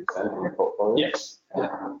greater than 50% in your portfolio? Yes.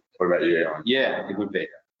 What about you, Aaron? Yeah, it would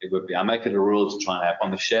be. I make it a rule to try and have,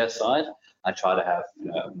 on the share side, I try to have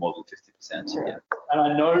more than 50%. Yeah. And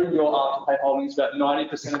I know your Afterpay holding is about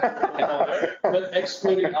 90% of the portfolio, but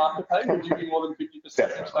excluding Afterpay, would you be more than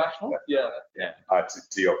 50% international? Yeah.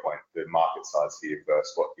 To your point, the market size here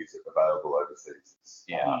versus what is available overseas.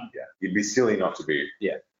 You'd be silly not to be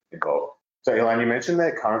involved. So, Elaine, you mentioned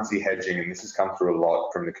that currency hedging, and this has come through a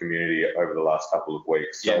lot from the community over the last couple of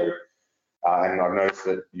weeks. So, and I've noticed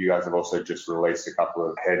that you guys have also just released a couple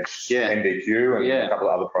of hedged NDQ and a couple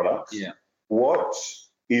of other products. Yeah. What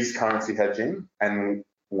is currency hedging, and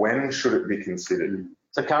when should it be considered?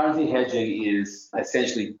 So currency hedging is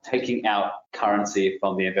essentially taking out currency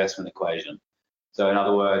from the investment equation. So in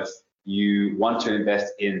other words, you want to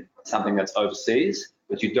invest in something that's overseas,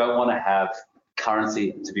 but you don't want to have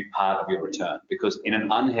currency to be part of your return, because in an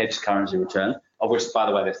unhedged currency return, of which, by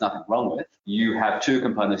the way, there's nothing wrong with, you have two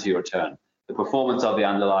components to your return: the performance of the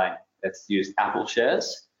underlying, let's use Apple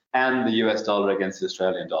shares, and the US dollar against the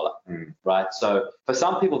Australian dollar, right? So for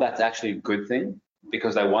some people, that's actually a good thing,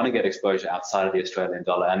 because they want to get exposure outside of the Australian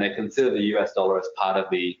dollar, and they consider the US dollar as part of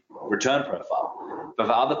the return profile. But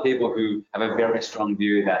for other people who have a very strong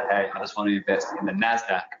view that, hey, I just want to invest in the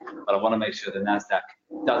NASDAQ, but I want to make sure the NASDAQ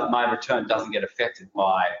my return doesn't get affected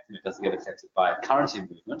by currency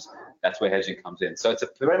movements, that's where hedging comes in. So it's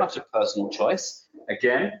very much a personal choice.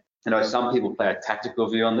 Again, some people play a tactical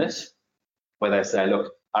view on this, where they say,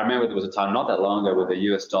 look, I remember there was a time not that long ago where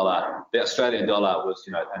the Australian dollar was,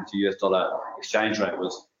 and the US dollar exchange rate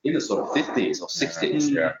was in the sort of 50s or 60s.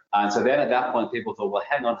 Yeah. And so then at that point, people thought, well,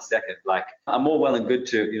 hang on a second, like I'm more well and good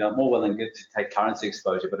to take currency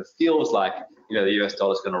exposure, but it feels like, the US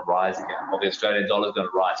dollar is going to rise again, or the Australian dollar is going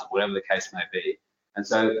to rise, or whatever the case may be. And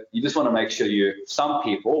so you just want to make sure some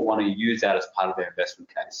people want to use that as part of their investment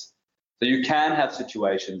case. So you can have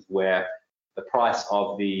situations where the price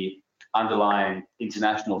of the underlying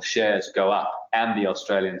international shares go up and the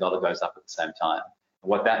Australian dollar goes up at the same time. And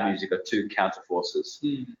what that means, you've got two counter forces.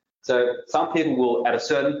 So some people will, at a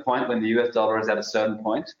certain point, when the US dollar is at a certain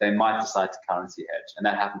point, they might decide to currency hedge. And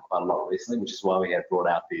that happened quite a lot recently, which is why we have brought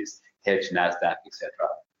out these hedge NASDAQ, etc.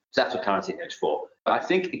 So that's what currency hedge for. But I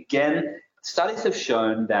think, again, studies have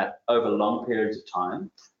shown that over long periods of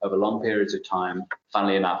time,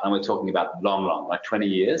 funnily enough, and we're talking about long, like 20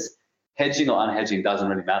 years, hedging or unhedging doesn't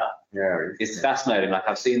really matter. It's fascinating. Like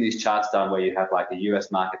I've seen these charts done where you have like the US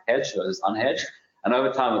market hedged versus unhedged, and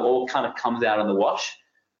over time it all kind of comes out in the wash.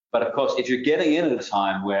 But of course, if you're getting in at a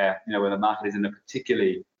time where, where the market is in a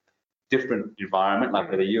particularly different environment, like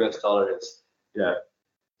where the US dollar is,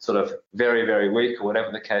 sort of very, very weak or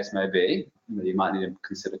whatever the case may be, you might need to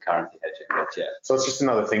consider currency hedging. But So it's just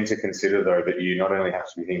another thing to consider, though, that you not only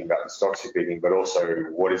have to be thinking about the stocks you're picking, but also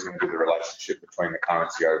what is going to be the relationship between the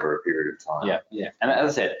currency over a period of time. Yeah. And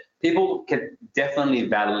as I said, people can definitely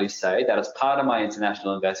validly say that as part of my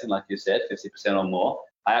international investing, like you said, 50% or more,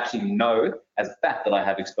 I actually know as a fact that I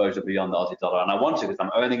have exposure beyond the Aussie dollar, and I want to because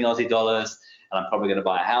I'm earning in Aussie dollars and I'm probably going to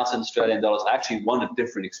buy a house in Australian dollars. I actually want a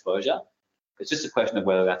different exposure. It's just a question of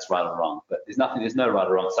whether that's right or wrong. But there's no right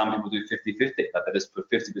or wrong. Some people do 50-50, like they just put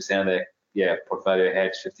 50% of their portfolio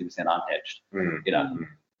hedged, 50% unhedged.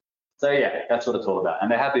 So that's what it's all about.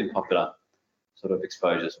 And there have been popular sort of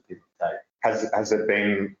exposures for people to take. Has it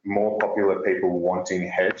been more popular people wanting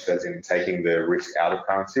hedged, as in taking the risk out of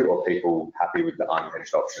currency, or people happy with the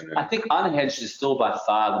unhedged option? I think unhedged is still by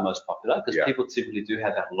far the most popular, because people typically do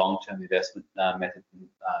have that long-term investment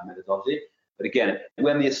methodology. But again,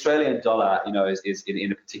 when the Australian dollar, is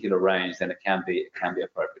in a particular range, then it can be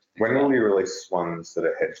appropriate. When will you release ones that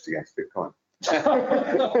are hedged against Bitcoin?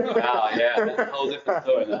 Wow, that's a whole different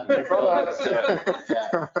story.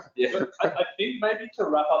 I think maybe to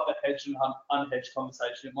wrap up the hedged and unhedged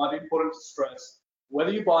conversation, it might be important to stress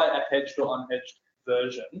whether you buy a hedged or unhedged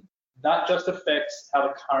version, that just affects how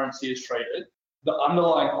the currency is traded. The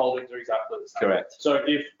underlying holdings are exactly the same. Correct. So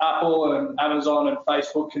if Apple and Amazon and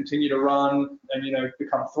Facebook continue to run and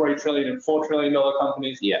become $3 trillion and $4 trillion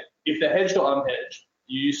companies, if they're hedged or unhedged,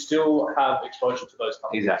 you still have exposure to those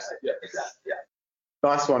companies. Exactly. Yeah.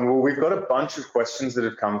 Nice one. Well, we've got a bunch of questions that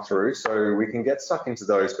have come through, so we can get stuck into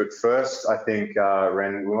those. But first, I think,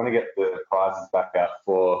 Ren, we want to get the prizes back out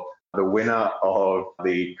for the winner of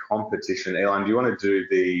the competition. Elon, do you want to do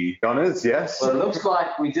the honors? Yes? Well, it looks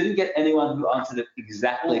like we didn't get anyone who answered it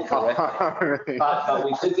exactly correctly. But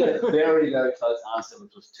we did get a very, very close answer,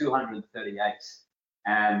 which was 238.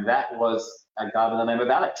 And that was a guy by the name of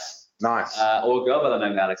Alex. Nice. Or a girl by the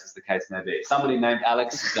name of Alex, as the case may be. Somebody named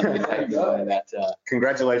Alex is going to be taking away that.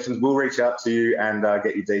 Congratulations. We'll reach out to you and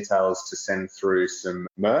get you details to send through some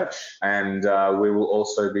merch. And we will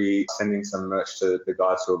also be sending some merch to the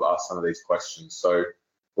guys who have asked some of these questions. So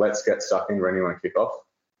let's get stuck in. Ren, you want to kick off?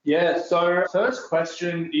 Yeah, so first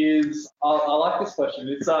question is, I like this question.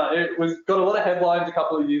 It was got a lot of headlines a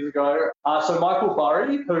couple of years ago. So Michael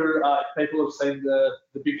Burry, who people have seen the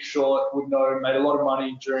Big Short would know, made a lot of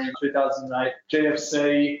money during 2008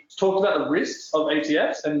 GFC, talked about the risks of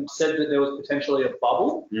ETFs and said that there was potentially a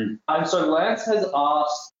bubble. And so Lance has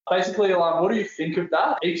asked, basically, Alarm, what do you think of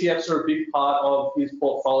that? ETFs are a big part of his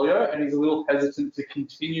portfolio, and he's a little hesitant to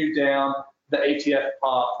continue down the ETF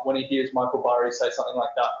path when he hears Michael Burry say something like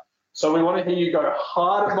that. So we want to hear you go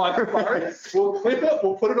hard at Michael Burry. We'll clip it,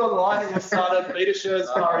 we'll put it online, and we'll start a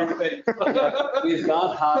BetaShares Burry thing. We've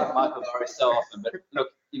gone hard at Michael Burry so often, but look,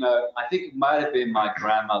 I think it might have been my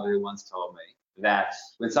grandmother who once told me that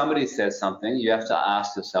when somebody says something, you have to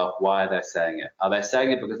ask yourself why they're saying it. Are they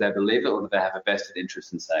saying it because they believe it, or do they have a vested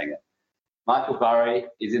interest in saying it? Michael Burry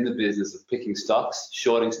is in the business of picking stocks,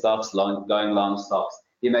 shorting stocks, going long stocks.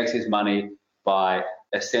 He makes his money by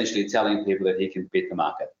essentially telling people that he can beat the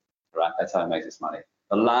market, right? That's how he makes his money.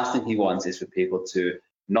 The last thing he wants is for people to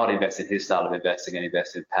not invest in his style of investing and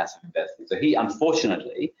invest in passive investing. So he,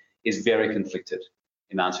 unfortunately, is very conflicted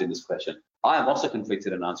in answering this question. I am also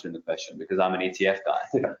conflicted in answering the question because I'm an ETF guy.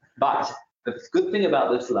 But the good thing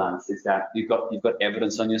about this, Lance, is that you've got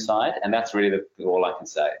evidence on your side, and that's really all I can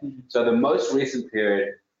say. So the most recent period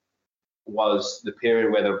was the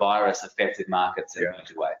period where the virus affected markets in a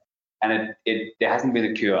major way. And there hasn't been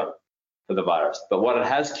a cure for the virus. But what it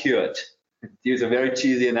has cured, to use a very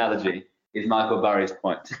cheesy analogy, is Michael Burry's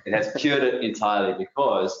point. It has cured it entirely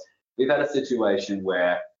because we've had a situation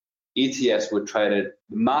where ETFs were traded,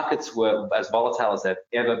 the markets were as volatile as they've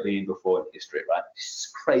ever been before in history, right?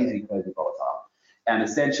 It's crazy, crazy volatile. And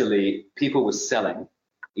essentially, people were selling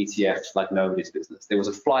ETFs like nobody's business. There was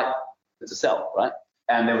a flight to sell, right?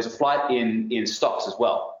 And there was a flight in stocks as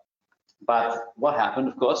well. But what happened,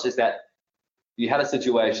 of course, is that you had a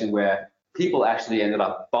situation where people actually ended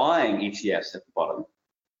up buying ETFs at the bottom,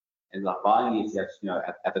 ended up buying ETFs,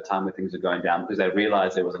 at the time when things were going down because they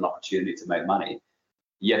realized there was an opportunity to make money.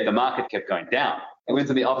 Yet the market kept going down. It went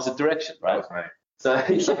in the opposite direction, right? Right. So I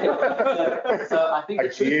think I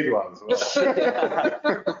cheered one as well.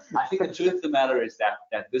 I think the truth of the matter is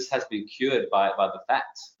that this has been cured by the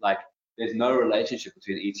facts. Like, there's no relationship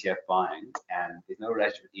between ETF buying and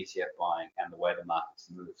the way the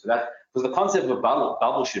markets move. So because the concept of a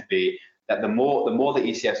bubble should be that the more the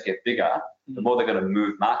ETFs get bigger, the more they're going to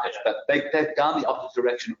move markets. But they've gone the opposite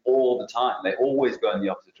direction all the time. They always go in the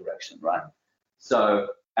opposite direction, right? So,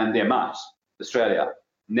 and they're much. Australia,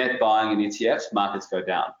 net buying in ETFs, markets go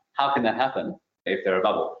down. How can that happen if they're a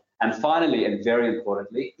bubble? And finally, and very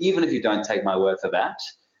importantly, even if you don't take my word for that,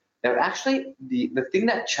 they're actually, the thing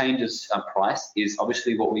that changes price is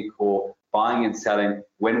obviously what we call buying and selling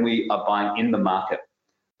when we are buying in the market.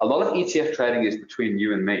 A lot of ETF trading is between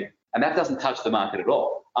you and me, and that doesn't touch the market at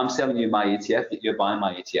all. I'm selling you my ETF, you're buying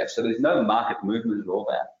my ETF. So there's no market movement at all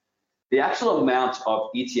there. The actual amount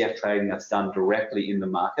of ETF trading that's done directly in the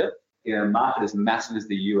market, in a market as massive as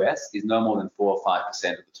the US, is no more than 4 or 5% of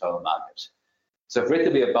the total market. So for it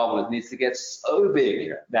to be a bubble, it needs to get so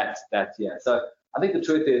big that. So I think the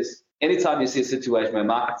truth is, anytime you see a situation where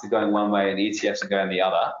markets are going one way and ETFs are going the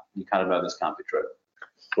other, you kind of know this can't be true.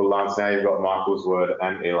 Well, Lance, now you've got Michael's word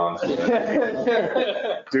and Elon's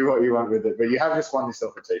word. Do what you want with it. But you have just won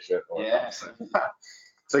yourself a T-shirt. Yeah.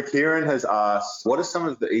 So Kieran has asked, what are some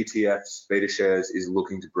of the ETFs BetaShares is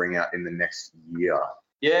looking to bring out in the next year?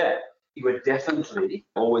 Yeah, we're definitely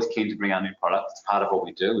always keen to bring out new products. It's part of what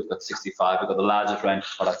we do. We've got 65. We've got the largest range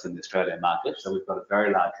of products in the Australian market, so we've got a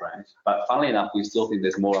very large range. But funnily enough, we still think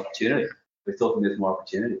there's more opportunity. We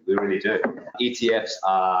really do. ETFs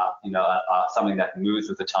are something that moves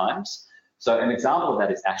with the times. So an example of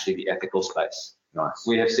that is actually the ethical space. Nice.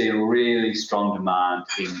 We have seen really strong demand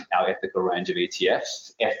in our ethical range of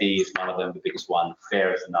ETFs. FE is one of them, the biggest one.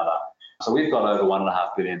 FAIR is another. So we've got over $1.5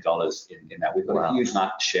 billion in that. We've got a huge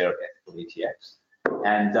market share of ethical ETFs.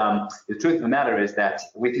 And the truth of the matter is that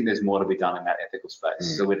we think there's more to be done in that ethical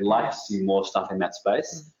space. So we'd like to see more stuff in that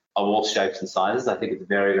space of all shapes and sizes. I think it's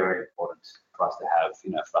very, very important for us to have,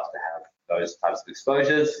 those types of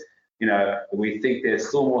exposures. We think there's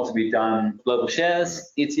still more to be done. Global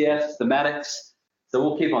shares, ETFs, thematics. So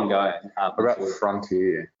we'll keep on going. What about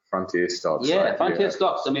frontier stocks? Yeah, right? frontier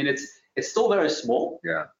stocks. I mean, it's still very small.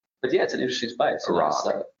 Yeah. But yeah, it's an interesting space. So,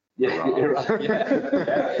 you're right.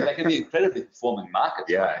 They can be incredibly performing markets.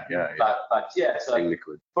 Yeah. But yeah, so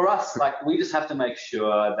liquid. For us, we just have to make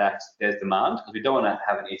sure that there's demand, because we don't want to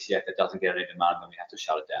have an ETF that doesn't get any demand, then we have to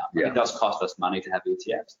shut it down. Yeah. It does cost us money to have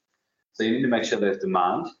ETFs. So you need to make sure there's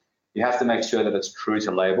demand. You have to make sure that it's true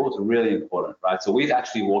to label. It's really important, right? So we've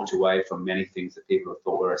actually walked away from many things that people have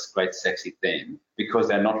thought were a great, sexy theme because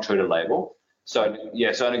they're not true to label. So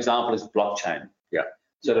an example is blockchain. Yeah.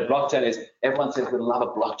 So the blockchain is, everyone says we love a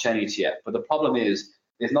blockchain ETF, but the problem is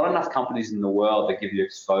there's not enough companies in the world that give you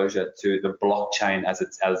exposure to the blockchain as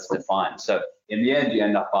it's defined. So in the end, you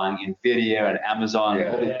end up buying Nvidia and Amazon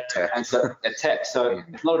and so tech. So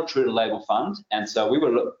it's not a true to label fund. And so we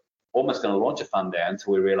were almost going to launch a fund there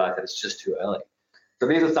until we realized that it's just too early. So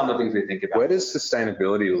these are some of the things we think about. Where does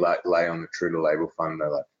sustainability lay on the true to label fund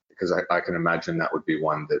though? Because I can imagine that would be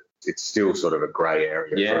one that it's still sort of a grey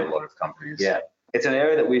area for a lot of companies. Yeah, it's an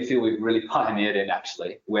area that we feel we've really pioneered in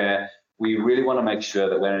actually, where we really want to make sure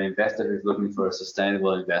that when an investor who's looking for a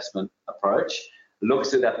sustainable investment approach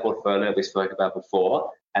looks at that portfolio we spoke about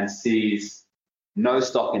before and sees no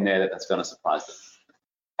stock in there that's going to surprise them.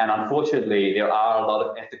 And unfortunately, there are a lot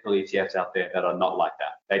of ethical ETFs out there that are not like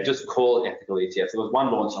that. They just call it ethical ETFs. There was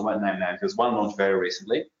one launch, I won't name names, there was one launch very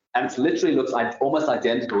recently, and it literally looks almost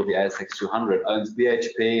identical to the ASX 200, owns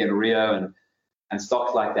BHP and Rio and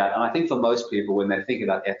stocks like that. And I think for most people, when they think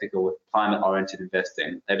about ethical, climate-oriented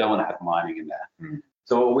investing, they don't want to have mining in there.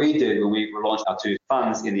 So what we did when we launched our two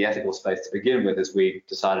funds in the ethical space to begin with is we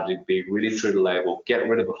decided to be really true to label, get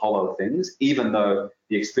rid of a whole lot of things, even though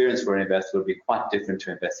the experience for an investor would be quite different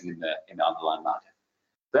to investing in the underlying market.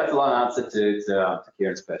 So that's a long answer to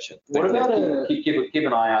Kieran's question. What about keep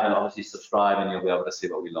an eye out and obviously subscribe, and you'll be able to see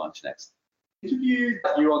what we launch next. Interviewed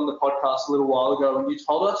you on the podcast a little while ago, and you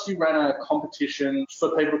told us you ran a competition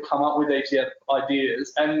for people to come up with ETF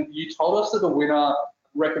ideas, and you told us that the winner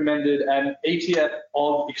recommended an ETF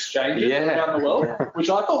of exchanges around the world, which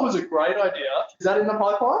I thought was a great idea. Is that in the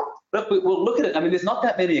pipeline? Well, look at it. I mean, there's not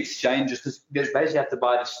that many exchanges because you basically have to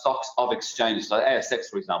buy the stocks of exchanges. So ASX,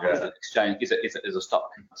 for example, is an exchange, is a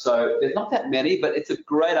stock. So there's not that many, but it's a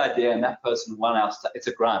great idea. And that person won it's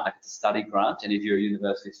a grant, like it's a study grant. And if you're a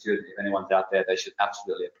university student, if anyone's out there, they should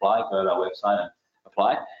absolutely apply. Go to our website and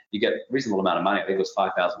apply. You get a reasonable amount of money. I think it was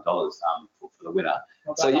 $5,000 for the winner.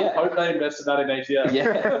 So I hope they invested that in ETF.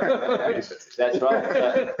 Yeah, that's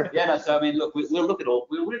right. So I mean, look, we'll look at all.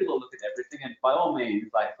 We really will look at everything, and by all means,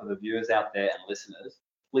 like for the viewers out there and listeners,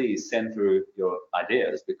 please send through your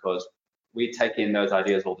ideas because we take in those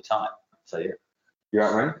ideas all the time. So yeah. You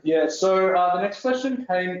right, man? Yeah. So the next question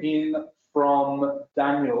came in from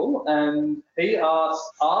Daniel, and he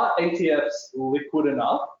asked, "Are ETFs liquid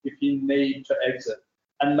enough if you need to exit?"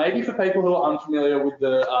 And maybe for people who are unfamiliar with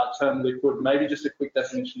the term liquid, maybe just a quick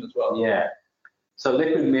definition as well. Yeah. So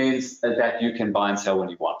liquid means that you can buy and sell when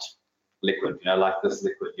you want. Liquid, like this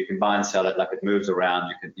liquid. You can buy and sell it, like it moves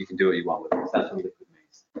around. You can do what you want with it. So that's what liquid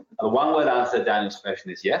means. The one-word answer to Daniel's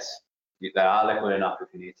question is yes. They are liquid enough if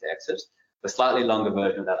you need to exit. The slightly longer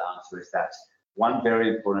version of that answer is that one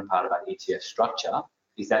very important part about ETF structure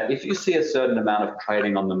is that if you see a certain amount of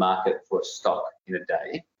trading on the market for a stock in a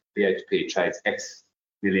day, BHP trades X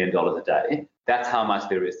million a day, that's how much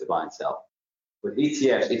there is to buy and sell. With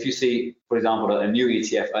ETFs, if you see, for example, a new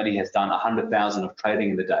ETF only has done 100,000 of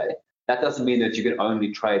trading in the day, that doesn't mean that you can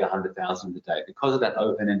only trade 100,000 in the day. Because of that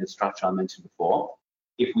open-ended structure I mentioned before,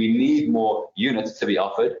 if we need more units to be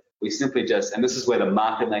offered, we simply and this is where the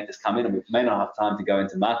market makers come in, and we may not have time to go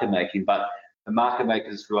into market making, but the market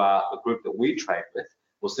makers who are the group that we trade with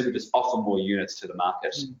will simply just offer more units to the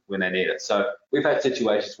market when they need it. So we've had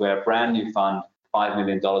situations where a brand new fund, $5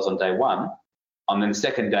 million on day one, and then the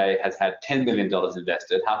second day has had $10 million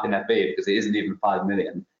invested. How can that be? Because it isn't even 5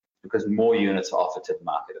 million, because more units are offered to the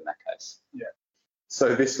market in that case. Yeah.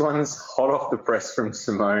 So this one's hot off the press from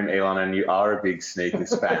Simone, Elon, and you are a big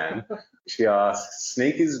sneakers fan. She asks,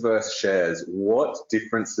 sneakers versus shares, what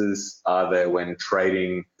differences are there when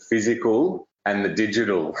trading physical and the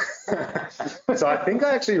digital? So I think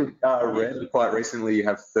I actually read quite recently you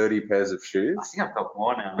have 30 pairs of shoes. I think I've got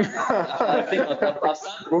more now. I think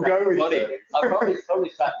we'll go with body. I've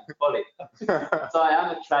probably fattened the body. So I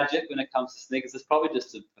am a tragic when it comes to sneakers. It's probably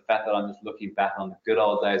just the fact that I'm just looking back on the good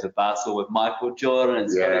old days of basketball with Michael Jordan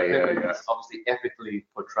and Scottie Pippen. It's obviously epically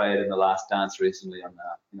portrayed in The Last Dance recently on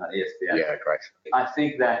ESPN. Yeah, great. I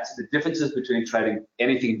think that the differences between trading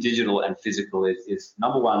anything digital and physical is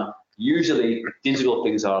number one, usually digital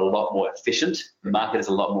things are a lot more efficient. The market is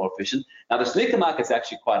a lot more efficient. Now the sneaker market is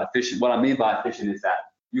actually quite efficient. What I mean by efficient is that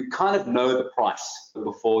you kind of know the price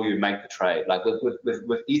before you make the trade. Like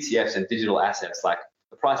with ETFs and digital assets, like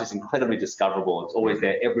the price is incredibly discoverable. It's always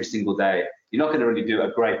there every single day. You're not going to really do a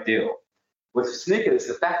great deal. With sneakers,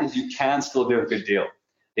 the fact is you can still do a good deal.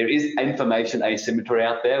 There is information asymmetry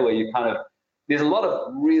out there where you kind of there's a lot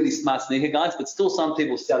of really smart sneaker guys, but still some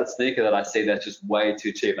people sell a sneaker that I see that's just way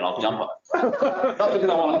too cheap, and I'll jump on it.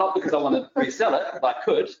 not because I want to resell it, if I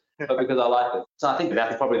could, but because I like it. So I think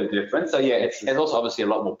that's probably the difference. So yeah, it's also obviously a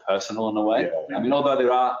lot more personal in a way. Yeah. I mean, although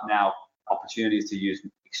there are now opportunities to use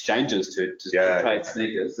exchanges to trade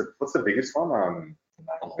sneakers. What's the biggest one?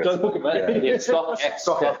 Don't look at me. Yeah, StockX.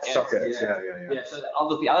 StockX. Yeah. So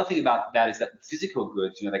the other thing about that is that the physical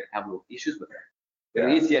goods, they can have little issues with it. Yeah.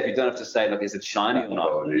 In ETF, you don't have to say, look, is it shiny or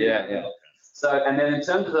not? Yeah. So, and then in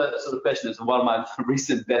terms of the sort of question as to what are my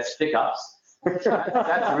recent best pickups,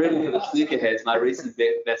 that's really for the sneakerheads, my recent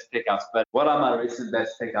best pickups. But what are my recent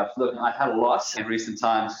best pickups? Look, I've had a lot in recent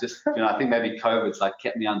times. Just, I think maybe COVID's like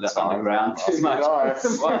kept me underground too much.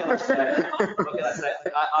 What can I say?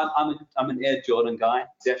 I'm an Air Jordan guy.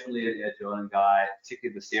 Definitely an Air Jordan guy,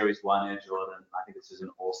 particularly the Series 1 Air Jordan. I think this is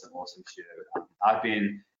an awesome shoe. I've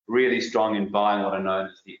been really strong in buying what I know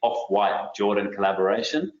as the Off-White Jordan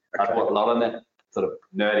collaboration. Okay. I've bought a lot of them, sort of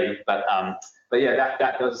nerdy, but yeah,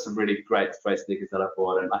 those are some really great sneakers that I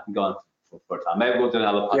bought, and I can go on for a time. Maybe we'll do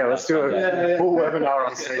another podcast. Yeah, let's do a full webinar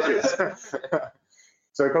on sneakers.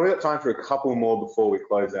 So we've probably got time for a couple more before we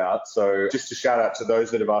close out. So just to shout out to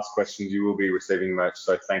those that have asked questions, you will be receiving merch.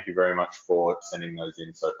 So thank you very much for sending those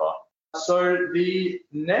in so far. So the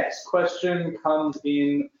next question comes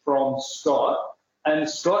in from Scott. And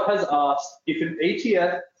Scott has asked, if an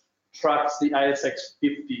ETF tracks the ASX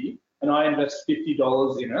 50 and I invest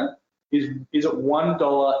 $50 in it, is it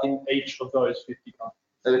 $1 in each of those 50 companies?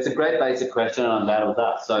 So it's a great basic question, and I'm glad with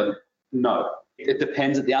that. So no, it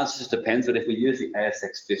depends. The answer just depends. But if we use the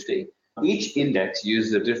ASX 50, each index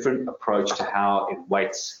uses a different approach to how it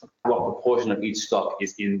weights what proportion of each stock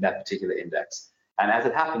is in that particular index. And as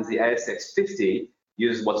it happens, the ASX 50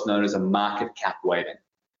 uses what's known as a market cap weighting.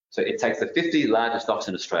 So it takes the 50 largest stocks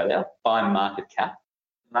in Australia by market cap.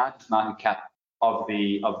 The largest market cap of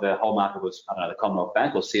the whole market was, the Commonwealth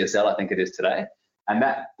Bank, or CSL, I think it is today. And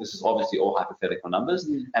this is obviously all hypothetical numbers.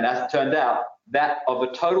 And as it turned out, that of the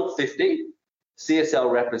total 50,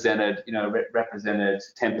 CSL represented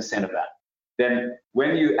 10% of that. Then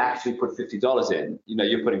when you actually put $50 in,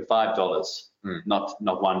 you're putting $5, not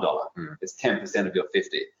 $1. It's 10% of your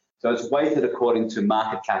 50. So it's weighted according to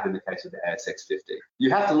market cap in the case of the ASX 50.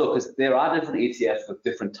 You have to look, because there are different ETFs with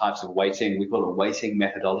different types of weighting. We call it weighting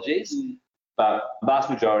methodologies, but the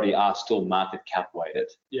vast majority are still market cap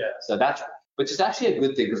weighted. Yeah. So which is actually a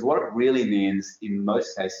good thing, because what it really means in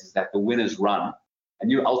most cases is that the winners run,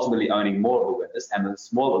 and you're ultimately owning more of the winners, and the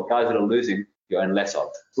smaller guys that are losing, you own less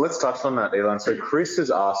of. So let's touch on that, Elon. So Chris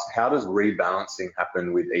has asked, how does rebalancing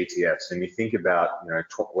happen with ETFs? And you think about,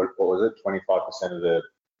 what was it, 25% of the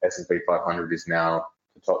S&P 500 is now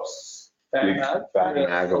the top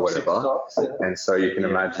mag or whatever. Stocks, yeah. And so you can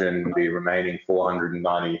imagine the remaining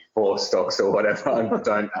 494 stocks or whatever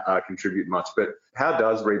don't contribute much. But how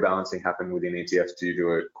does rebalancing happen within ETFs? Do you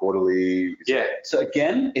do it quarterly? So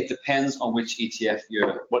again, it depends on which ETF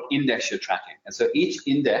what index you're tracking. And so each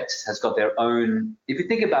index has got their own, if you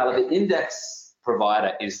think about it, the index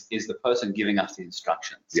provider is the person giving us the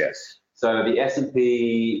instructions. Yes. So the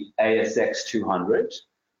S&P ASX 200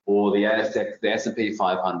 or the S&P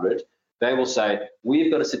 500, they will say,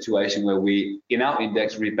 we've got a situation where in our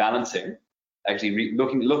index, rebalancing, actually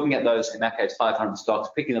looking at those, in that case, 500 stocks,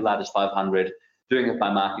 picking the largest 500, doing it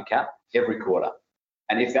by market cap every quarter.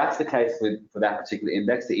 And if that's the case for that particular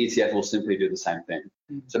index, the ETF will simply do the same thing.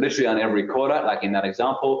 So literally on every quarter, like in that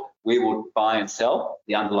example, we will buy and sell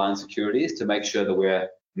the underlying securities to make sure that we're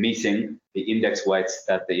meeting the index weights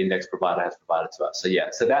that the index provider has provided to us.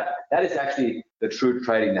 So that is actually the true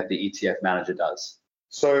trading that the ETF manager does.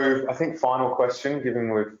 So I think final question,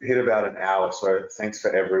 given we've hit about an hour, so thanks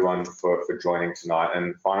for everyone for joining tonight.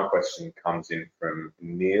 And final question comes in from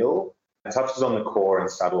Neil. It touches on the core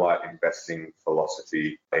and satellite investing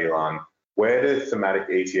philosophy, Elon. Where do thematic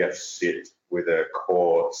ETFs sit with a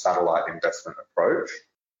core satellite investment approach?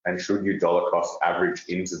 And should you dollar cost average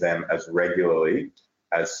into them as regularly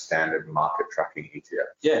as standard market tracking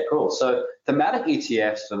ETFs? Yeah, cool. So thematic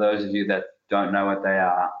ETFs, for those of you that don't know what they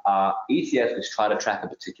are ETFs which try to track a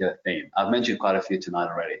particular theme. I've mentioned quite a few tonight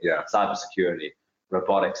already. Yeah. Cybersecurity,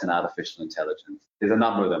 robotics, and artificial intelligence. There's a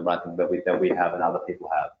number of them, right, that we have and other people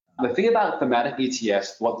have. The thing about thematic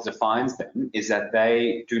ETFs, what defines them is that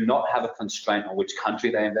they do not have a constraint on which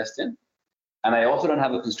country they invest in, and they also don't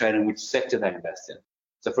have a constraint on which sector they invest in.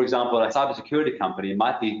 So, for example, a cybersecurity company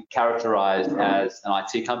might be characterized as an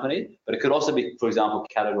IT company, but it could also be, for example,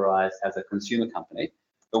 categorized as a consumer company.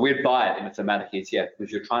 But we'd buy it in a thematic ETF because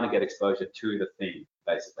you're trying to get exposure to the theme,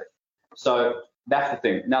 basically. So that's the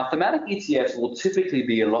thing. Now, thematic ETFs will typically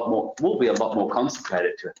be a lot more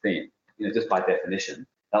concentrated to a theme. just by definition.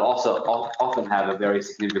 They'll also often have a very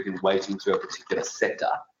significant weighting to a particular sector.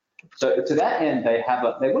 So to that end, they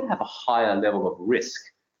would have a higher level of risk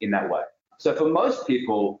in that way. So for most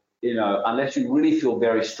people, unless you really feel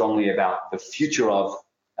very strongly about the future of,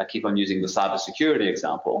 I keep on using the cybersecurity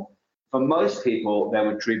example, for most people, they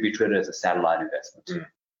would be treated as a satellite investment.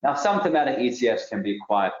 Now, some thematic ETFs can be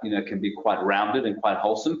quite rounded and quite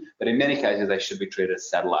wholesome, but in many cases, they should be treated as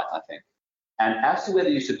satellite, I think. And as to whether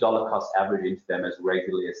you should dollar cost average into them as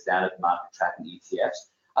regularly as standard market tracking ETFs,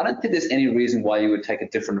 I don't think there's any reason why you would take a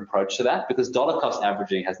different approach to that, because dollar cost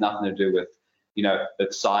averaging has nothing to do with the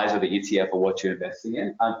size of the ETF or what you're investing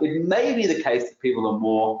in. It may be the case that people are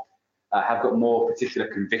more have got more particular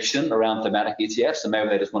conviction around thematic ETFs, so maybe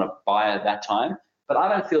they just want to buy at that time. But I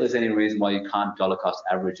don't feel there's any reason why you can't dollar cost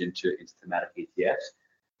average into thematic ETFs.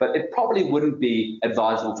 But it probably wouldn't be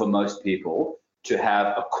advisable for most people to have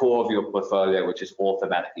a core of your portfolio which is all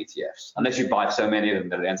thematic ETFs, unless you buy so many of them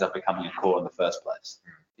that it ends up becoming a core in the first place.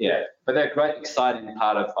 Yeah, but they're a great, exciting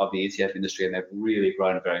part of the ETF industry, and they've really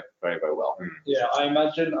grown very, very, very well. Yeah, I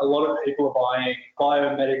imagine a lot of people are buying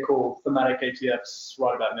biomedical thematic ETFs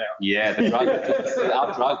right about now. Yeah, the drug,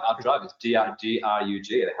 our drug is GRUG,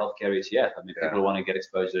 the healthcare ETF. I mean, people want to get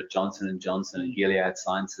exposure to Johnson & Johnson and Gilead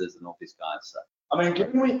Sciences and all these guys. So. I mean,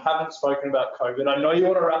 given we haven't spoken about COVID, I know you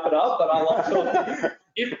want to wrap it up, but I like to.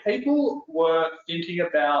 If people were thinking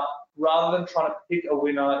about, rather than trying to pick a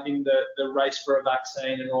winner in the race for a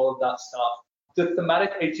vaccine and all of that stuff, do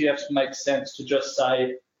thematic ETFs make sense to just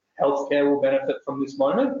say healthcare will benefit from this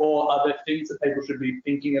moment, or are there things that people should be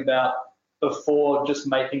thinking about before just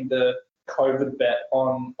making the COVID bet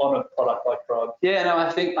on a product like drug? Yeah, no, I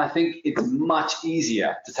think it's much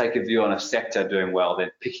easier to take a view on a sector doing well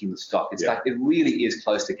than picking the stock. It's like it really is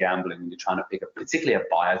close to gambling when you're trying to pick particularly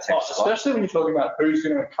a biotech stock. Especially when you're talking about who's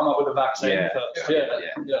going to come up with a vaccine first.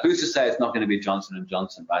 Yeah. Who's to say it's not going to be Johnson &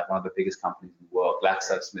 Johnson, right? One of the biggest companies in the world,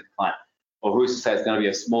 GlaxoSmithKline, or who's to say it's going to be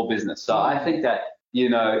a small business? So I think that,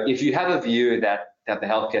 if you have a view that the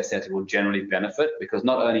healthcare sector will generally benefit, because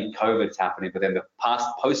not only COVID's happening, but then the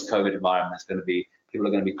post-COVID environment is going to be, people are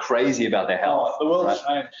going to be crazy about their health. The world's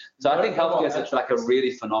changed. So I think healthcare is like a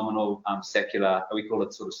really phenomenal secular, we call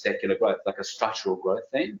it sort of secular growth, like a structural growth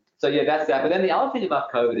thing. So yeah, that's that. But then the other thing about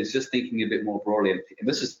COVID is just thinking a bit more broadly, and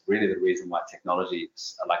this is really the reason why technology,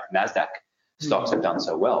 like NASDAQ stocks have done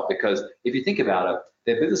so well, because if you think about it,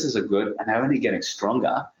 their businesses are good and they're only getting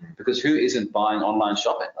stronger, because who isn't buying online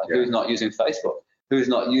shopping? Who's not using Facebook? Who's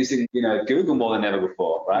not using, Google more than ever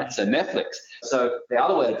before, right? So Netflix. So the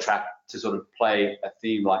other way to sort of play a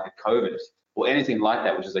theme like a COVID or anything like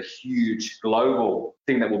that, which is a huge global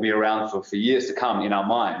thing that will be around for years to come in our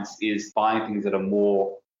minds, is buying things that are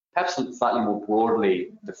more, perhaps slightly more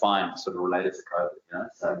broadly defined, sort of related to COVID,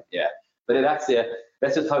 So yeah, but that's it.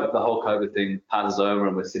 Let's just hope the whole COVID thing passes over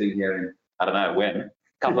and we're sitting here in, I don't know when, a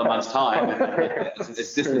couple of months' time.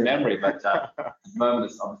 It's distant memory, but at the moment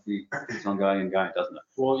it's obviously keeps on going and going, doesn't it?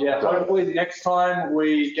 Well, yeah, hopefully next time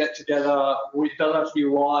we get together, it doesn't have to be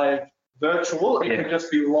live virtual, it can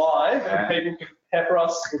just be live, and people can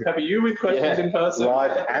pepper you with questions in person.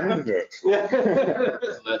 Live and virtual.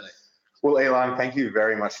 Absolutely. Well, Elon, thank you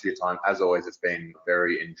very much for your time. As always, it's been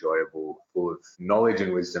very enjoyable, full of knowledge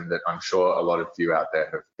and wisdom that I'm sure a lot of you out there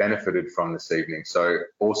have benefited from this evening. So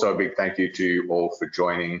also a big thank you to you all for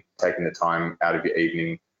joining, taking the time out of your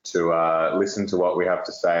evening to listen to what we have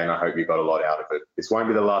to say, and I hope you got a lot out of it. This won't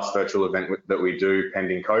be the last virtual event that we do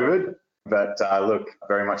pending COVID, but look,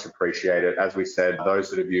 very much appreciate it. As we said,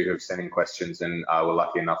 those of you who have sent in questions and were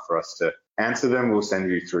lucky enough for us to answer them, we'll send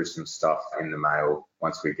you through some stuff in the mail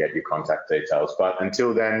once we get your contact details. But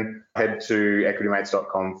until then, head to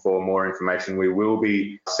equitymates.com for more information. We will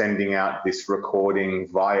be sending out this recording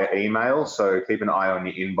via email, so keep an eye on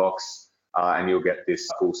your inbox and you'll get this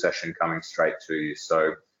full session coming straight to you.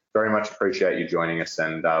 So very much appreciate you joining us,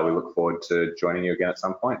 and we look forward to joining you again at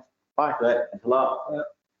some point. Bye. Great. Thanks a lot.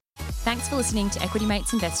 Thanks for listening to Equity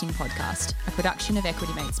Mates Investing Podcast, a production of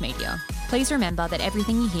Equity Mates Media. Please remember that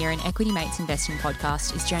everything you hear in Equity Mates Investing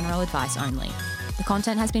Podcast is general advice only. The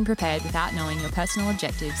content has been prepared without knowing your personal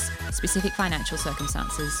objectives, specific financial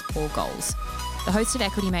circumstances, or goals. The host of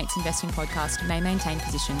Equity Mates Investing Podcast may maintain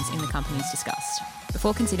positions in the companies discussed.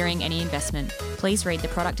 Before considering any investment, please read the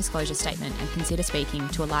product disclosure statement and consider speaking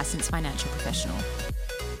to a licensed financial professional.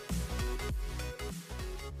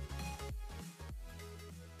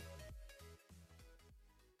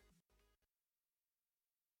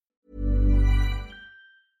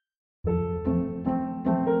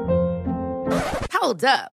 Hold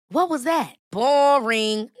up. What was that?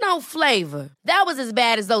 Boring. No flavor. That was as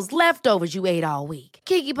bad as those leftovers you ate all week.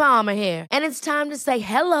 Keke Palmer here, and it's time to say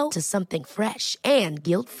hello to something fresh and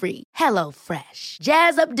guilt-free. HelloFresh.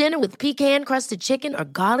 Jazz up dinner with pecan-crusted chicken or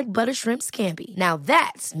garlic butter shrimp scampi. Now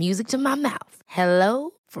that's music to my mouth.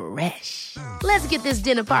 HelloFresh. Let's get this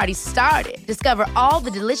dinner party started. Discover all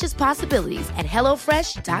the delicious possibilities at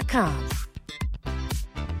HelloFresh.com.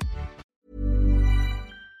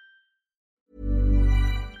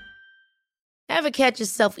 Ever catch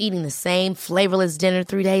yourself eating the same flavorless dinner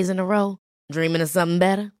 3 days in a row? Dreaming of something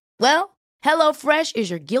better? Well, HelloFresh is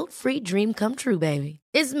your guilt-free dream come true, baby.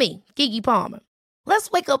 It's me, Keke Palmer. Let's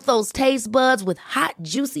wake up those taste buds with hot,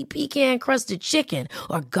 juicy pecan-crusted chicken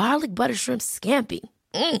or garlic butter shrimp scampi.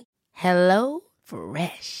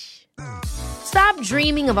 HelloFresh. Stop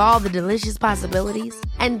dreaming of all the delicious possibilities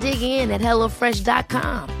and dig in at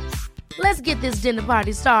HelloFresh.com. Let's get this dinner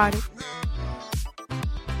party started.